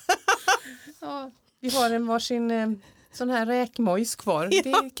 Ja, vi har en varsin sån här räkmojs kvar. Ja.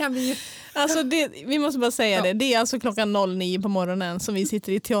 Det kan vi ju... Alltså vi måste bara säga det. Det är alltså klockan 09 på morgonen som vi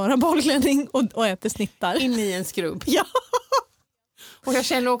sitter i tiara balklänning och äter snittar. Inne i en skrubb. Ja. Och jag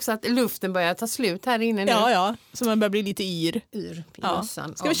känner också att luften börjar ta slut här inne nu. Ja. Så man börjar bli lite yr. Ja.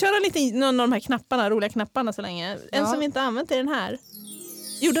 Ska vi köra lite någon av de här knapparna, roliga knapparna så länge? En som vi inte använt är den här.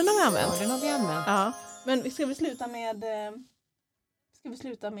 Jo, den har vi använt. Ja, den har vi använt. Ja. Men ska vi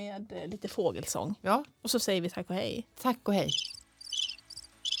sluta med lite fågelsång? Ja. Och så säger vi tack och hej. Tack och hej.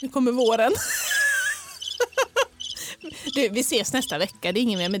 Nu kommer våren. Vi ses nästa vecka, det är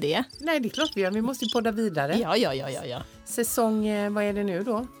inget mer med det. Nej, det är klart vi gör. Vi måste ju podda vidare. Ja. Säsong, vad är det nu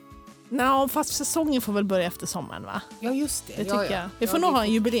då? Fast säsongen får väl börja efter sommaren, va? Ja, just det. Det tycker jag. Vi får nog ha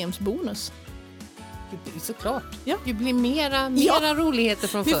en jubileumsbonus. Såklart. Ja. Det blir mera roligheter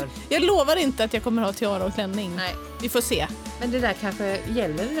från förr. Jag lovar inte att jag kommer ha tiara och klänning. Nej. Vi får se. Men det där kanske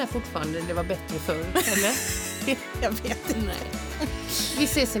gäller det där fortfarande. Det var bättre förr, eller? Jag vet inte. Nej. Vi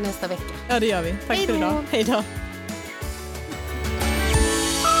ses i nästa vecka. Ja, det gör vi. Tack för idag. Hej då.